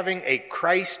about having a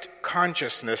Christ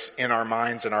consciousness in our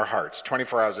minds and our hearts,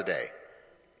 24 hours a day.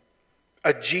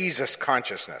 A Jesus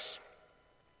consciousness.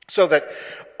 So that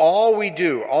all we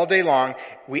do, all day long,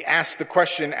 we ask the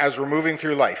question as we're moving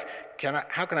through life,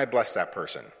 how can I bless that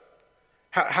person?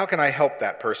 How can I help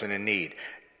that person in need?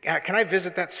 Can I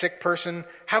visit that sick person?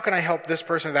 How can I help this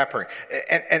person or that person?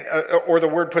 Or the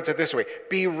word puts it this way,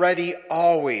 be ready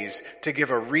always to give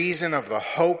a reason of the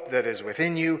hope that is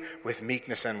within you with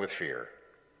meekness and with fear.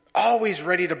 Always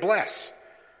ready to bless.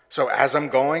 So as I'm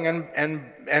going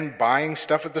and buying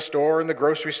stuff at the store and the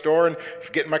grocery store and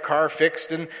getting my car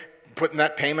fixed and putting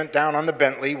that payment down on the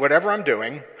Bentley, whatever I'm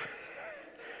doing,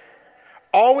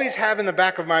 always have in the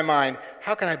back of my mind,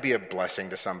 how can I be a blessing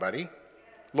to somebody?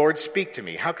 Lord, speak to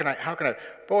me. How can I?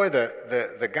 Boy,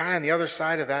 the guy on the other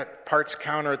side of that parts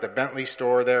counter at the Bentley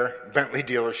store there, Bentley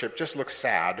dealership, just looks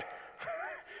sad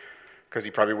because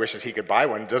he probably wishes he could buy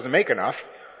one. Doesn't make enough.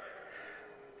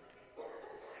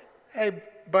 Hey,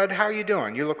 bud, how are you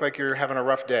doing? You look like you're having a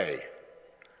rough day.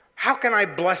 How can I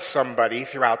bless somebody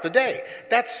throughout the day?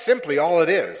 That's simply all it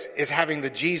is having the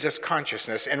Jesus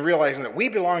consciousness and realizing that we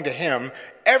belong to Him,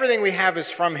 everything we have is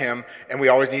from Him, and we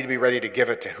always need to be ready to give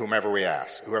it to whomever we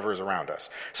ask, whoever is around us.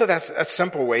 So that's a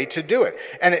simple way to do it.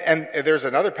 And there's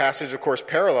another passage, of course,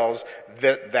 parallels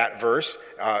that verse,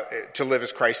 to live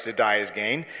as Christ, to die as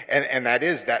gain, and that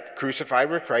is that crucified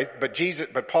with Christ.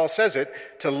 But Paul says it,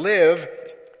 to live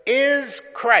is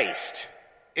Christ.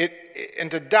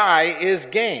 And to die is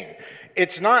gain.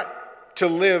 It's not to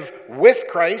live with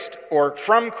Christ or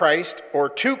from Christ or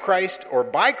to Christ or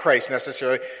by Christ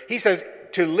necessarily. He says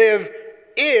to live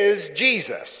is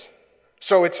Jesus.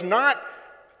 So it's not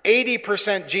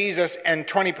 80% Jesus and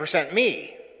 20%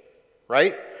 me,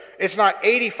 right? It's not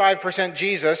 85%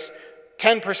 Jesus,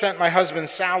 10% my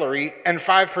husband's salary, and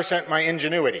 5% my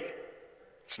ingenuity.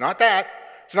 It's not that.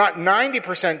 It's not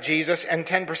 90% Jesus and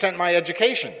 10% my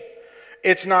education.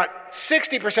 It's not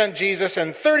 60% Jesus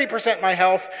and 30% my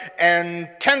health and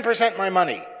 10% my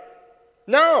money.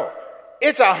 No,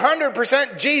 it's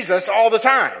 100% Jesus all the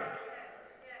time.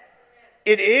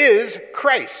 It is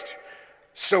Christ.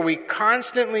 So we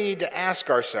constantly need to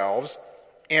ask ourselves,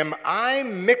 am I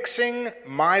mixing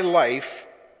my life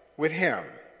with Him?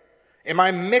 Am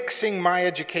I mixing my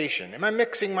education? Am I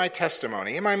mixing my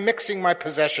testimony? Am I mixing my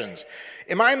possessions?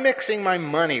 Am I mixing my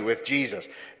money with Jesus?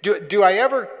 Do I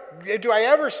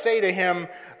ever say to him,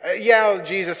 yeah,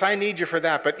 Jesus, I need you for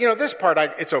that, but this part,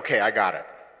 it's okay, I got it.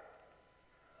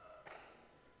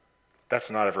 That's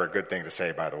not ever a good thing to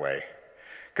say, by the way.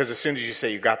 Because as soon as you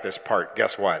say you got this part,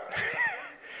 guess what?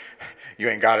 You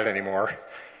ain't got it anymore.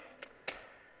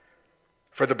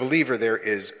 For the believer, there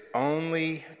is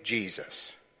only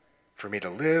Jesus. For me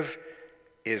to live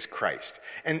is Christ.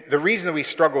 And the reason that we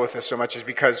struggle with this so much is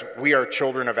because we are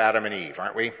children of Adam and Eve,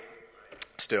 aren't we?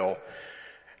 Still.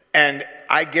 And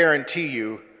I guarantee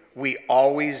you, we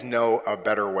always know a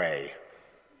better way.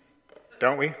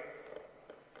 Don't we?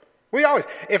 We always.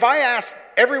 If I asked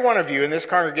every one of you in this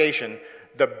congregation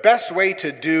the best way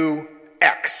to do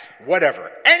X,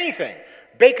 whatever, anything,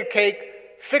 bake a cake,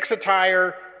 fix a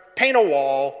tire, paint a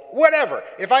wall, whatever.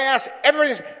 If I asked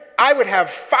everybody, I would have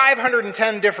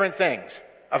 510 different things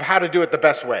of how to do it the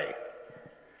best way.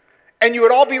 And you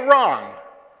would all be wrong,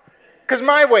 because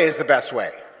my way is the best way.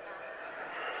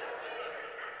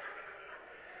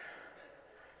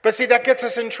 But see, that gets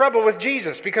us in trouble with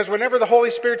Jesus, because whenever the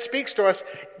Holy Spirit speaks to us,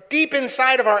 deep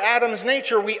inside of our Adam's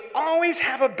nature, we always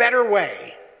have a better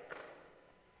way.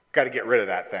 Got to get rid of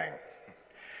that thing.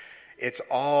 It's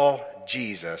all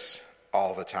Jesus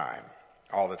all the time.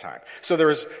 All the time.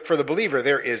 So for the believer,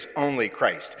 there is only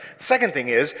Christ. The second thing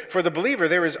is, for the believer,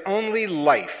 there is only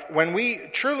life. When we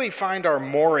truly find our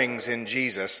moorings in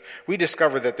Jesus, we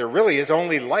discover that there really is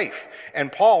only life.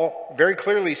 And Paul very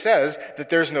clearly says that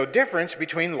there's no difference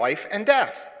between life and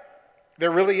death. There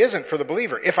really isn't for the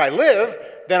believer. If I live,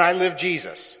 then I live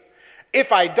Jesus.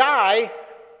 If I die,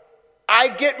 I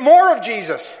get more of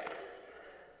Jesus.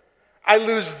 I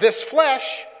lose this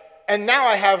flesh, and now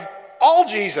I have all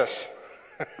Jesus.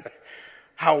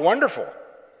 How wonderful.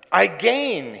 I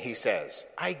gain, he says.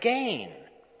 I gain.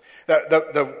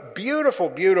 The beautiful,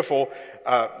 beautiful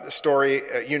story,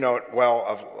 you know it well,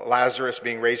 of Lazarus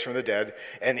being raised from the dead.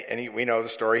 And we know the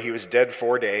story. He was dead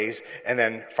 4 days. And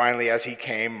then finally, as he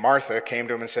came, Martha came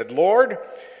to him and said, Lord,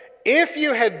 if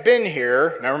you had been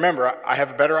here. Now remember, I have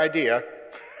a better idea.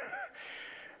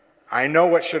 I know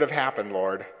what should have happened,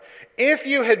 Lord. If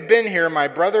you had been here, my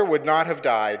brother would not have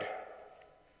died.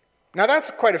 Now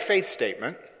that's quite a faith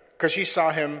statement, because she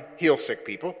saw him heal sick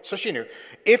people, so she knew.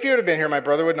 If you would have been here, my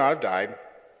brother would not have died.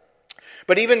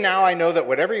 But even now I know that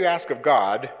whatever you ask of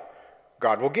God,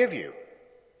 God will give you.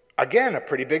 Again, a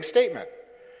pretty big statement.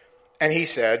 And he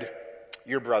said,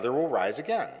 your brother will rise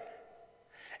again.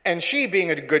 And she,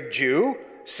 being a good Jew,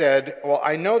 said, well,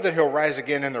 I know that he'll rise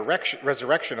again in the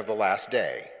resurrection of the last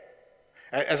day.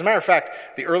 As a matter of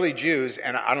fact, the early Jews,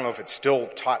 and I don't know if it's still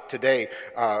taught today,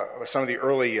 some of the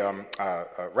early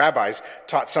rabbis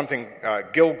taught something,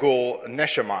 Gilgul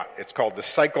Neshamot. It's called the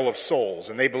cycle of souls.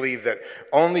 And they believe that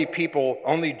only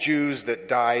Jews that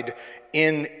died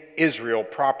in Israel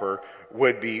proper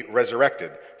would be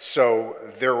resurrected. So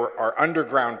there are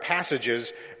underground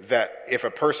passages that if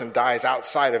a person dies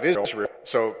outside of Israel,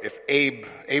 so if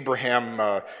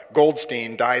Abraham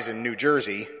Goldstein dies in New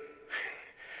Jersey,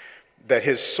 that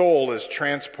his soul is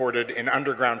transported in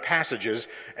underground passages,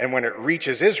 and when it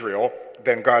reaches Israel,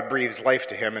 then God breathes life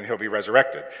to him and he'll be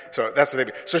resurrected. So that's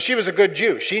what so she was a good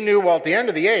Jew. She knew, well, at the end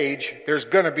of the age, there's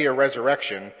going to be a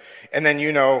resurrection. And then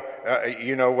you know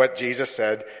what Jesus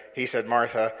said. He said,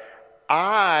 Martha,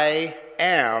 I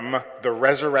am the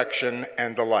resurrection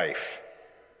and the life.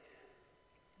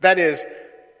 That is,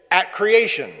 at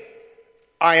creation,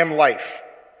 I am life.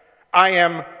 I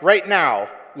am right now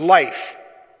life.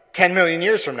 10 million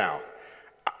years from now,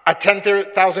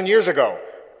 10,000 years ago,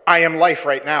 I am life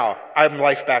right now. I am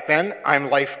life back then. I am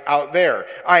life out there.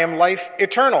 I am life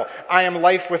eternal. I am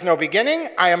life with no beginning.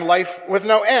 I am life with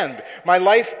no end. My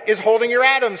life is holding your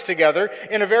atoms together.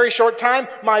 In a very short time,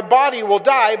 my body will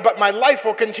die, but my life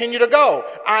will continue to go.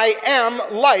 I am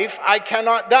life. I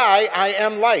cannot die. I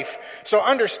am life. So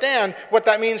understand what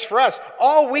that means for us.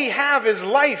 All we have is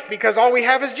life, because all we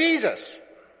have is Jesus.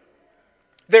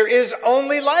 There is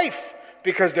only life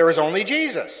because there is only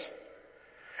Jesus.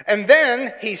 And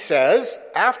then he says,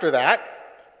 after that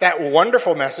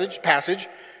wonderful passage,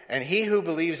 and he who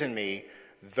believes in me,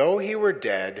 though he were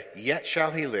dead, yet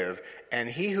shall he live, and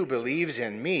he who believes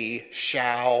in me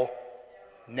shall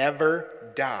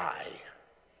never die.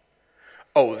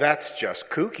 Oh, that's just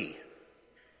kooky.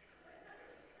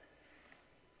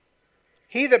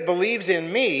 He that believes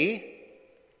in me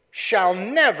shall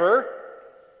never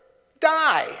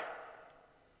die.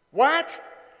 What?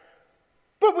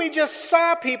 But we just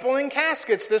saw people in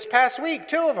caskets this past week,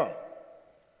 2 of them.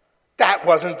 That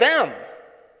wasn't them.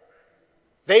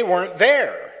 They weren't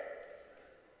there.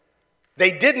 They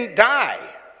didn't die.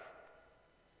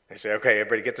 They say, okay,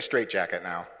 everybody get the straitjacket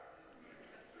now.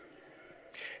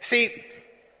 See,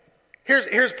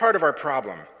 here's part of our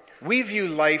problem. We view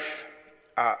life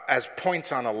as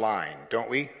points on a line,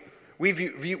 don't we? We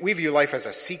view life as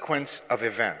a sequence of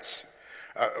events.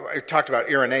 I talked about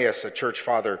Irenaeus, a church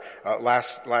father,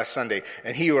 last Sunday,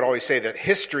 and he would always say that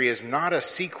history is not a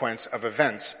sequence of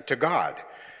events to God.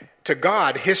 To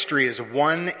God, history is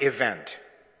one event.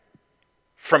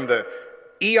 From the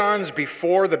eons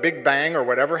before the Big Bang or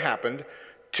whatever happened,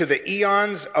 to the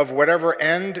eons of whatever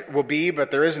end will be,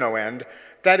 but there is no end,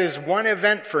 that is one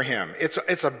event for him. It's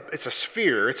a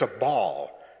sphere, it's a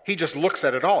ball. He just looks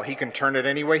at it all. He can turn it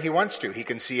any way he wants to. He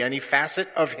can see any facet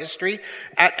of history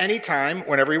at any time,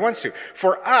 whenever he wants to.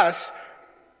 For us,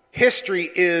 history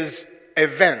is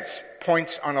events,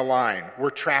 points on a line. We're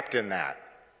trapped in that.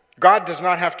 God does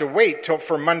not have to wait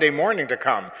for Monday morning to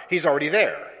come. He's already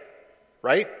there,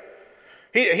 right?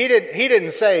 He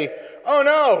didn't say, oh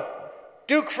no,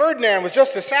 Duke Ferdinand was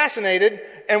just assassinated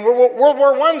and World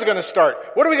War I's going to start.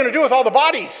 What are we going to do with all the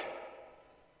bodies?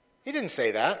 He didn't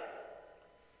say that.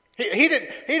 He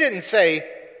didn't say,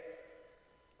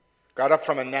 got up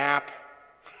from a nap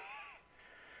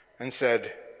and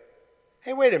said,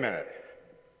 hey, wait a minute.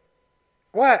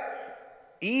 What?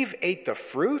 Eve ate the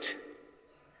fruit?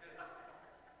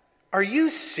 Are you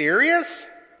serious?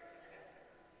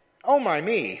 Oh my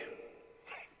me.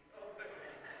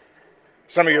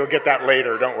 Some of you will get that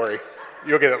later, don't worry.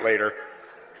 You'll get it later.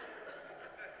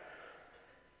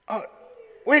 Oh,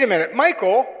 wait a minute,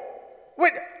 Michael,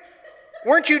 wait,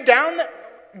 weren't you down there?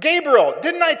 Gabriel,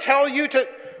 didn't I tell you to...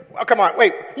 Oh, come on,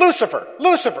 wait, Lucifer.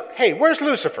 Hey, where's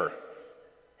Lucifer?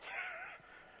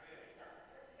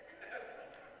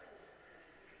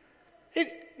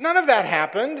 None of that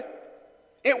happened.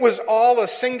 It was all a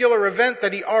singular event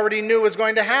that he already knew was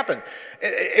going to happen.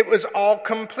 It was all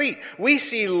complete. We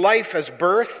see life as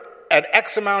birth, at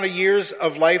X amount of years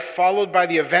of life, followed by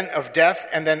the event of death,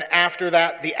 and then after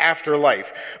that, the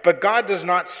afterlife. But God does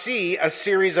not see a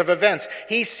series of events.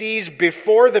 He sees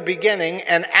before the beginning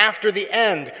and after the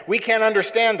end. We can't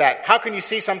understand that. How can you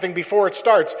see something before it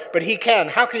starts? But he can.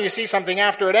 How can you see something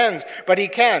after it ends? But he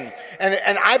can.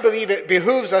 And I believe it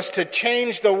behooves us to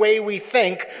change the way we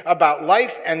think about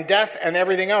life and death and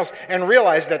everything else, and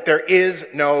realize that there is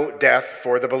no death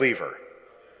for the believer.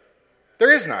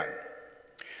 There is none.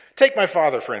 Take my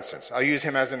father, for instance. I'll use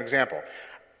him as an example.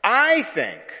 I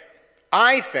think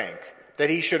that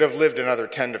he should have lived another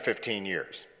 10 to 15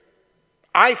 years.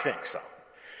 I think so.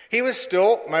 He was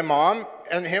still, my mom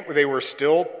and him, they were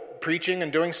still preaching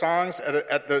and doing songs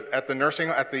at the nursing,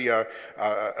 at the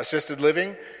assisted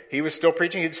living. He was still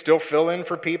preaching. He'd still fill in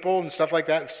for people and stuff like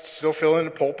that, still fill in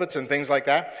the pulpits and things like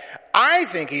that. I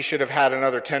think he should have had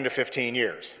another 10 to 15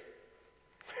 years.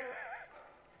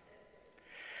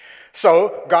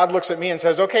 So God looks at me and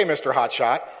says, okay, Mr.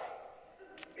 Hotshot,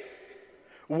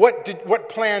 what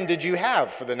plan did you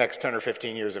have for the next 10 or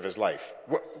 15 years of his life?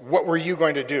 What were you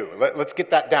going to do? Let's get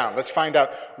that down. Let's find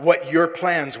out what your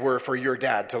plans were for your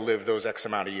dad to live those X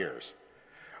amount of years.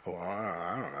 Well,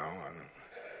 I don't know.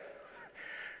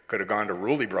 Could have gone to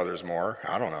Rulli Brothers more.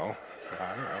 I don't know.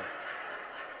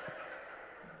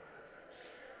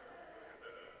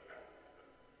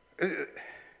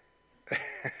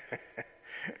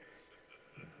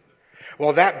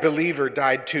 Well, that believer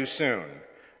died too soon.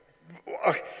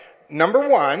 Number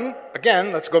one,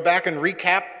 again, let's go back and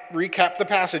recap the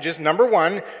passages. Number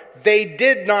one, they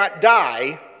did not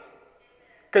die,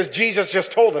 because Jesus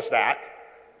just told us that.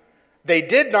 They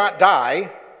did not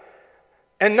die.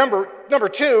 And number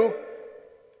two,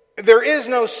 there is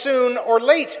no soon or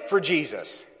late for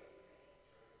Jesus.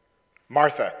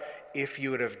 Martha, if you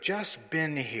would have just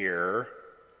been here...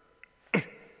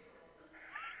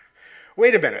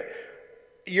 Wait a minute.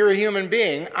 You're a human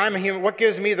being. I'm a human. What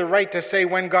gives me the right to say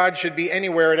when God should be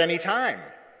anywhere at any time?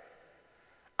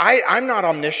 I'm not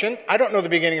omniscient. I don't know the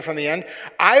beginning from the end.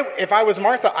 If I was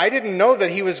Martha, I didn't know that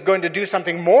he was going to do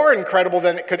something more incredible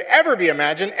than it could ever be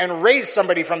imagined and raise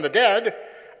somebody from the dead.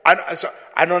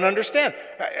 I don't understand.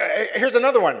 Here's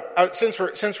another one.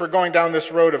 Since we're going down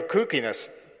this road of kookiness.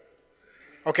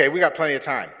 Okay, we got plenty of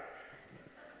time.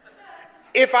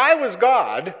 If I was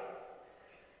God...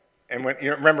 And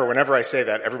remember, whenever I say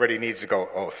that, everybody needs to go,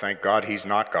 oh, thank God he's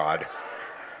not God.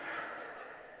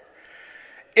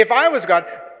 If I was God,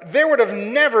 there would have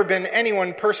never been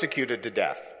anyone persecuted to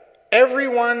death.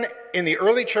 Everyone in the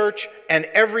early church and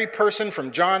every person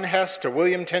from John Hess to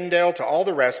William Tyndale to all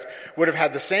the rest would have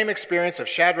had the same experience of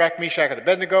Shadrach, Meshach, and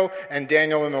Abednego and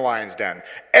Daniel in the lion's den.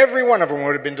 Every one of them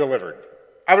would have been delivered.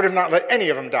 I would have not let any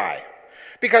of them die.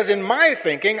 Because in my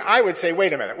thinking, I would say,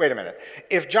 wait a minute.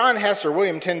 If John Hess or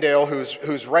William Tyndale,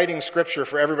 who's writing scripture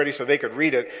for everybody so they could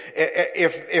read it,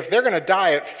 if they're going to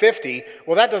die at 50,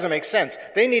 well, that doesn't make sense.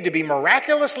 They need to be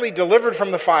miraculously delivered from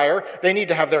the fire. They need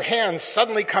to have their hands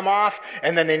suddenly come off,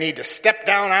 and then they need to step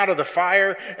down out of the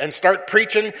fire and start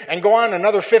preaching and go on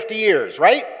another 50 years,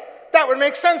 right? That would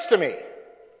make sense to me.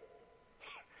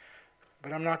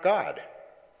 But I'm not God.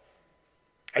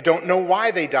 I don't know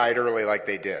why they died early like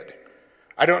they did.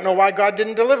 I don't know why God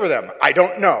didn't deliver them. I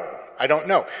don't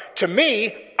know. To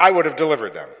me, I would have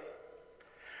delivered them.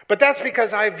 But that's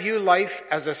because I view life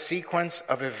as a sequence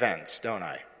of events, don't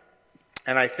I?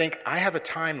 And I think I have a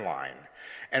timeline,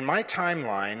 and my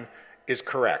timeline is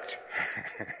correct.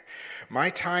 My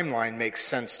timeline makes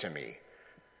sense to me.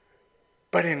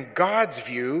 But in God's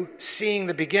view, seeing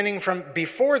the beginning from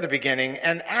before the beginning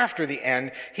and after the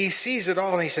end, he sees it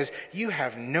all and he says, you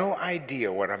have no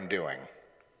idea what I'm doing.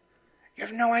 You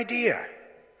have no idea.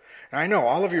 Now, I know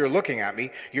all of you are looking at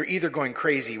me. You're either going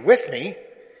crazy with me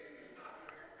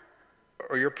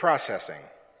or you're processing.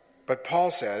 But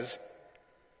Paul says,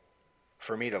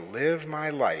 for me to live my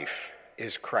life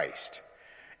is Christ.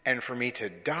 And for me to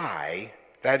die,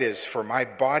 that is, for my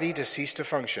body to cease to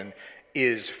function,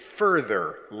 is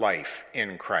further life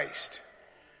in Christ.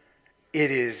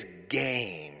 It is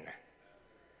gain.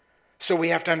 So we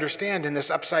have to understand in this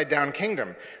upside down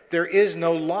kingdom, there is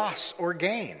no loss or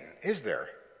gain, is there?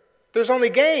 There's only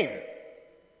gain.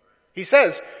 He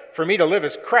says, for me to live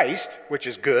is Christ, which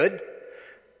is good,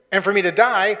 and for me to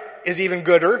die is even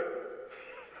gooder.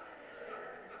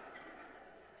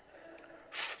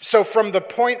 So from the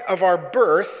point of our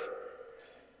birth,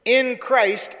 in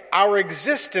Christ, our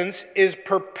existence is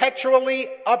perpetually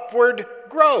upward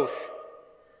growth.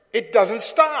 It doesn't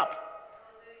stop.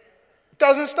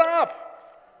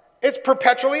 It's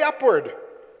perpetually upward.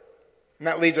 And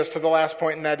that leads us to the last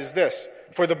point, and that is this.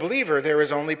 For the believer, there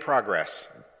is only progress.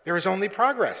 There is only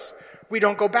progress. We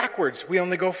don't go backwards. We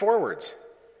only go forwards.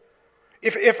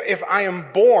 If I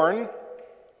am born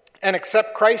and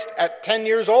accept Christ at 10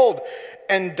 years old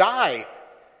and die,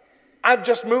 I've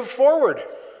just moved forward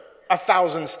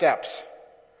 1,000 steps.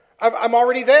 I'm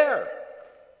already there.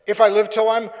 If I live till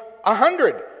I'm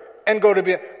 100 and go to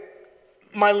be...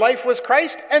 My life was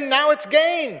Christ, and now it's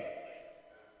gain.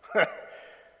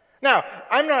 Now,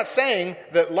 I'm not saying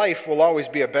that life will always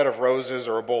be a bed of roses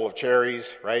or a bowl of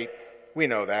cherries, right? We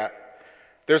know that.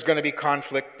 There's going to be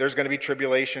conflict, there's going to be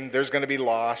tribulation, there's going to be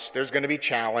loss, there's going to be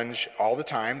challenge all the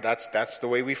time. That's the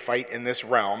way we fight in this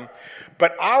realm.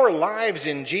 But our lives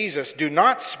in Jesus do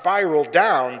not spiral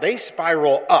down, they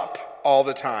spiral up all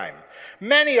the time.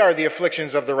 Many are the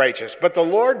afflictions of the righteous, but the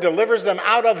Lord delivers them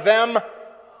out of them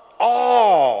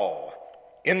all.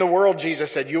 In the world,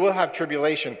 Jesus said, you will have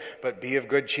tribulation, but be of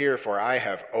good cheer, for I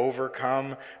have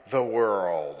overcome the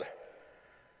world.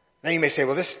 Now you may say,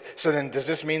 well, so then does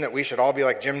this mean that we should all be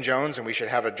like Jim Jones and we should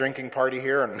have a drinking party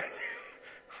here and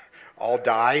all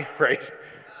die, right?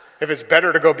 If it's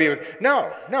better to go be with...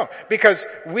 No, because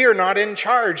we are not in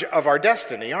charge of our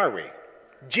destiny, are we?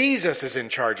 Jesus is in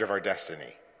charge of our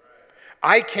destiny.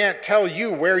 I can't tell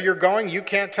you where you're going. You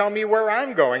can't tell me where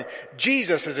I'm going.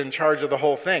 Jesus is in charge of the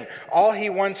whole thing. All he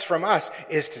wants from us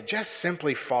is to just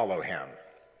simply follow him.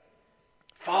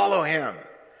 Follow him.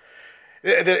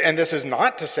 And this is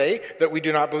not to say that we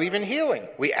do not believe in healing.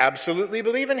 We absolutely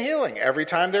believe in healing. Every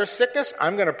time there's sickness,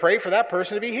 I'm going to pray for that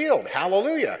person to be healed.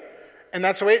 Hallelujah. And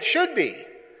that's the way it should be.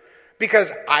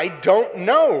 Because I don't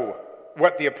know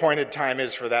what the appointed time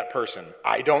is for that person.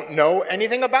 I don't know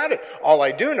anything about it. All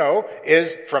I do know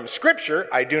is from Scripture,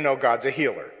 I do know God's a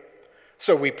healer.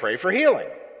 So we pray for healing.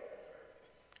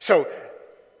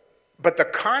 But the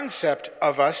concept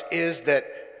of us is that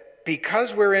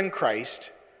because we're in Christ,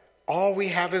 all we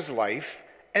have is life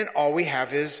and all we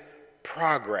have is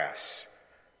progress.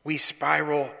 We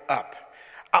spiral up.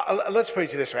 Let's put it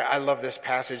to this way. I love this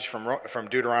passage from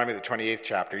Deuteronomy, the 28th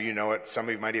chapter. You know it. Some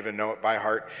of you might even know it by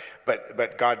heart.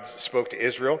 But God spoke to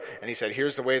Israel, and he said,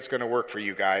 here's the way it's going to work for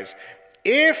you guys.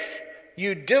 If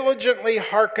you diligently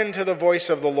hearken to the voice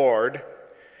of the Lord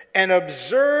and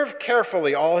observe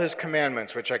carefully all his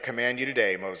commandments, which I command you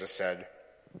today, Moses said.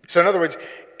 So in other words,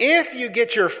 if you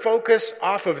get your focus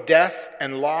off of death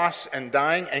and loss and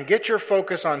dying and get your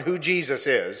focus on who Jesus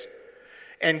is,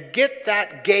 and get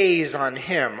that gaze on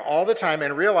him all the time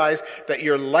and realize that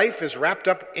your life is wrapped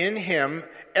up in him.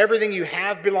 Everything you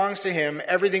have belongs to him.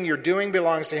 Everything you're doing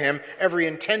belongs to him. Every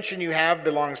intention you have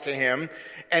belongs to him.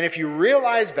 And if you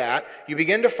realize that, you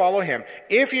begin to follow him.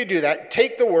 If you do that,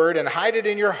 take the word and hide it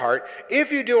in your heart.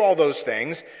 If you do all those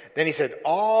things, then he said,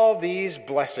 all these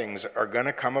blessings are going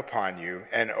to come upon you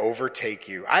and overtake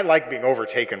you. I like being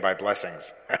overtaken by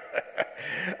blessings.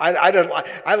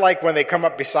 I like when they come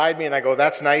up beside me and I go,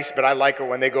 that's nice, but I like it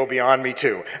when they go beyond me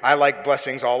too. I like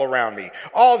blessings all around me.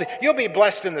 You'll be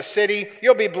blessed in the city.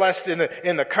 You'll be blessed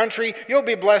in the country. You'll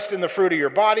be blessed in the fruit of your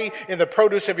body, in the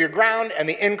produce of your ground, and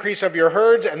the increase of your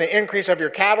herds, and the increase of your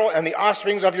cattle, and the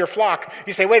offsprings of your flock.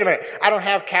 You say, wait a minute, I don't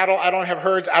have cattle, I don't have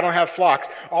herds, I don't have flocks.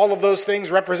 All of those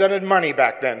things represented money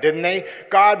back then, didn't they?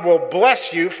 God will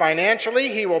bless you financially.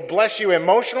 He will bless you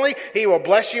emotionally. He will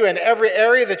bless you in every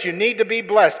area that you need to be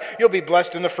blessed. You'll be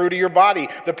blessed in the fruit of your body,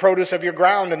 the produce of your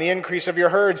ground, and the increase of your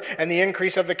herds, and the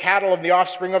increase of the cattle, and the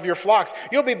offspring of your flocks.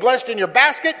 You'll be blessed in your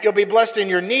basket. You'll be blessed in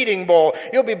your kneading bowl.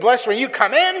 You'll be blessed when you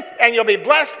come in, and you'll be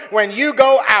blessed when you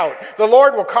go out. The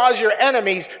Lord will cause your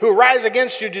enemies who rise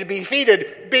against you to be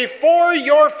defeated before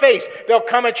your face. They'll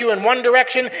come at you in one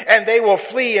direction, and they will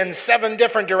flee in 7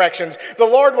 different directions. The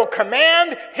Lord will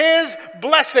command his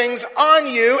blessings on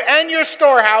you and your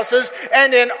storehouses,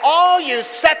 and in all you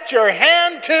set your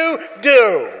hand to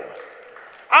do.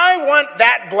 I want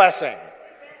that blessing.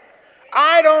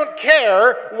 I don't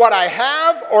care what I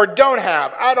have or don't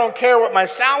have. I don't care what my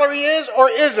salary is or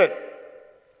isn't.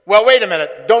 Well, wait a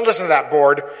minute. Don't listen to that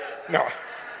board. No.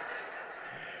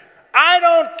 I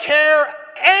don't care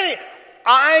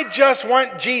I just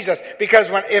want Jesus, because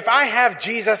if I have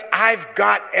Jesus, I've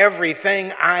got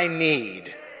everything I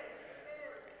need.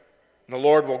 The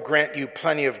Lord will grant you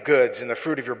plenty of goods in the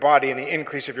fruit of your body and the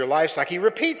increase of your livestock. He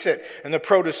repeats it, in the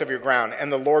produce of your ground.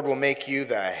 And the Lord will make you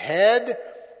the head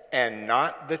and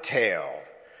not the tail.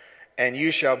 And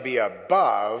you shall be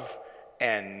above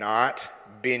and not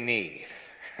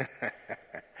beneath.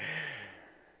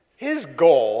 His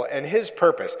goal and his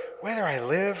purpose, whether I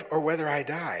live or whether I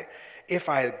die. If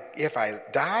I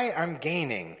die, I'm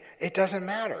gaining. It doesn't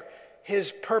matter.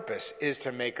 His purpose is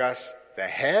to make us the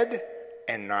head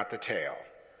and not the tail.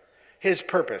 His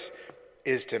purpose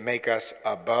is to make us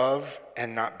above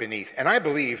and not beneath. And I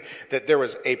believe that there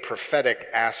was a prophetic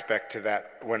aspect to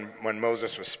that when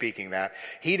Moses was speaking that.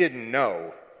 He didn't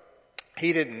know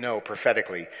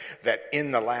prophetically that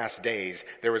in the last days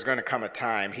there was going to come a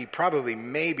time. He probably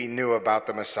maybe knew about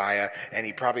the Messiah, and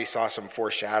he probably saw some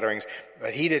foreshadowings,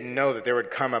 but he didn't know that there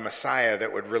would come a Messiah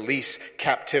that would release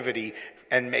captivity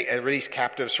and release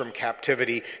captives from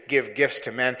captivity, give gifts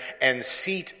to men, and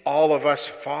seat all of us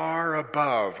far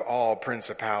above all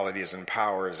principalities and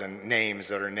powers and names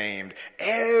that are named.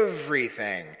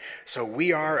 Everything. So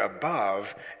we are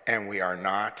above and we are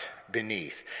not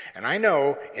beneath. And I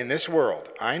know in this world,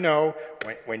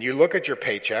 when you look at your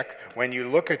paycheck, when you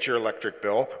look at your electric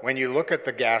bill, when you look at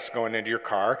the gas going into your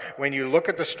car, when you look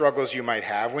at the struggles you might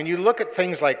have, when you look at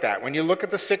things like that, when you look at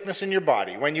the sickness in your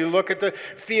body, when you look at the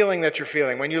feeling that you're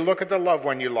feeling, when you look at the loved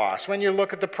one you lost, when you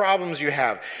look at the problems you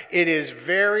have, it is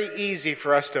very easy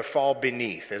for us to fall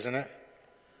beneath, isn't it?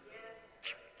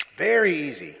 Very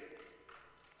easy.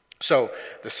 So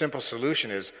the simple solution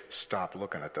is stop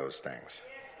looking at those things.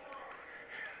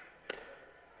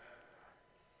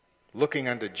 Looking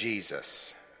unto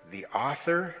Jesus, the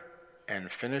author and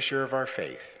finisher of our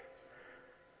faith,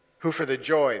 who for the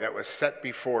joy that was set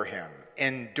before him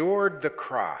endured the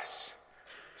cross,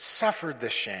 suffered the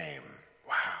shame.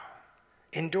 Wow.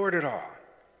 Endured it all.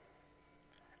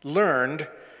 Learned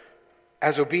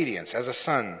as obedience, as a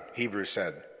son, Hebrews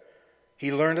said.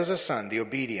 He learned as a son the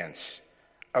obedience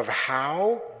of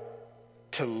how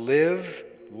to live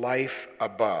life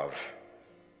above.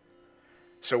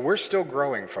 So we're still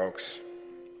growing, folks.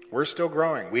 We're still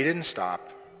growing. We didn't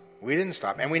stop.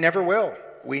 And we never will.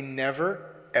 We never,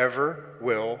 ever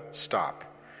will stop.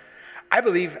 I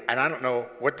believe, and I don't know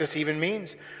what this even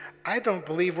means, I don't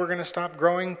believe we're going to stop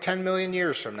growing 10 million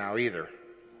years from now either.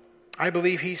 I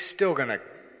believe he's still going to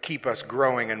keep us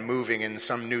growing and moving in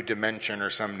some new dimension or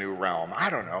some new realm.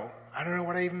 I don't know. I don't know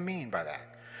what I even mean by that.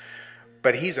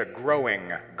 But he's a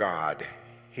growing God.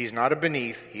 He's not a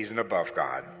beneath, he's an above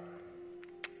God.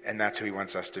 And that's who he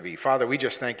wants us to be. Father, we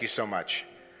just thank you so much.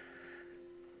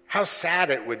 How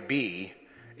sad it would be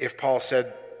if Paul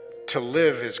said to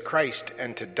live is Christ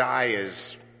and to die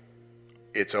is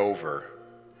it's over.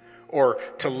 Or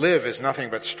to live is nothing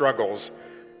but struggles,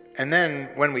 and then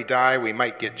when we die we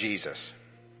might get Jesus.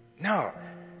 No.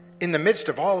 In the midst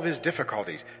of all of his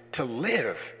difficulties, to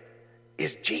live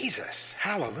is Jesus.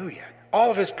 Hallelujah.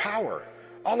 All of his power,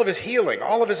 all of his healing,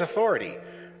 all of his authority,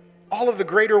 all of the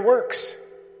greater works.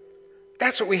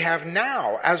 That's what we have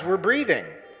now as we're breathing.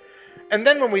 And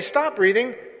then when we stop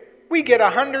breathing, we get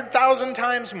 100,000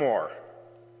 times more.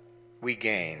 We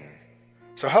gain.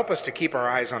 So help us to keep our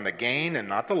eyes on the gain and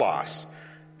not the loss.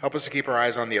 Help us to keep our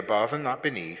eyes on the above and not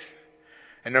beneath.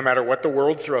 And no matter what the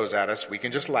world throws at us, we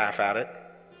can just laugh at it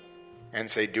and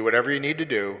say, do whatever you need to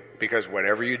do, because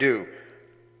whatever you do,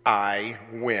 I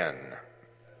win.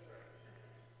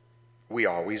 We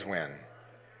always win.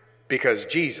 Because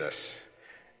Jesus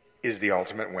is the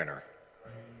ultimate winner.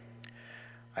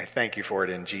 I thank you for it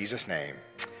in Jesus' name.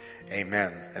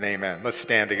 Amen and amen. Let's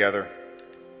stand together.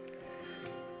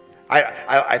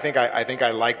 I think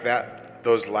I like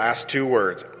those last two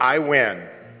words. I win.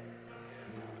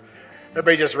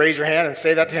 Everybody just raise your hand and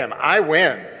say that to him. I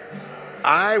win.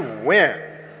 I win.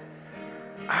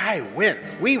 I win.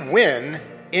 We win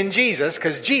in Jesus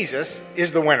because Jesus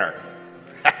is the winner.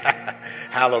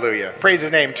 Hallelujah. Praise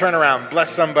his name. Turn around. Bless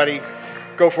somebody.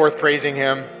 Go forth praising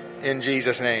him in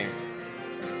Jesus' name.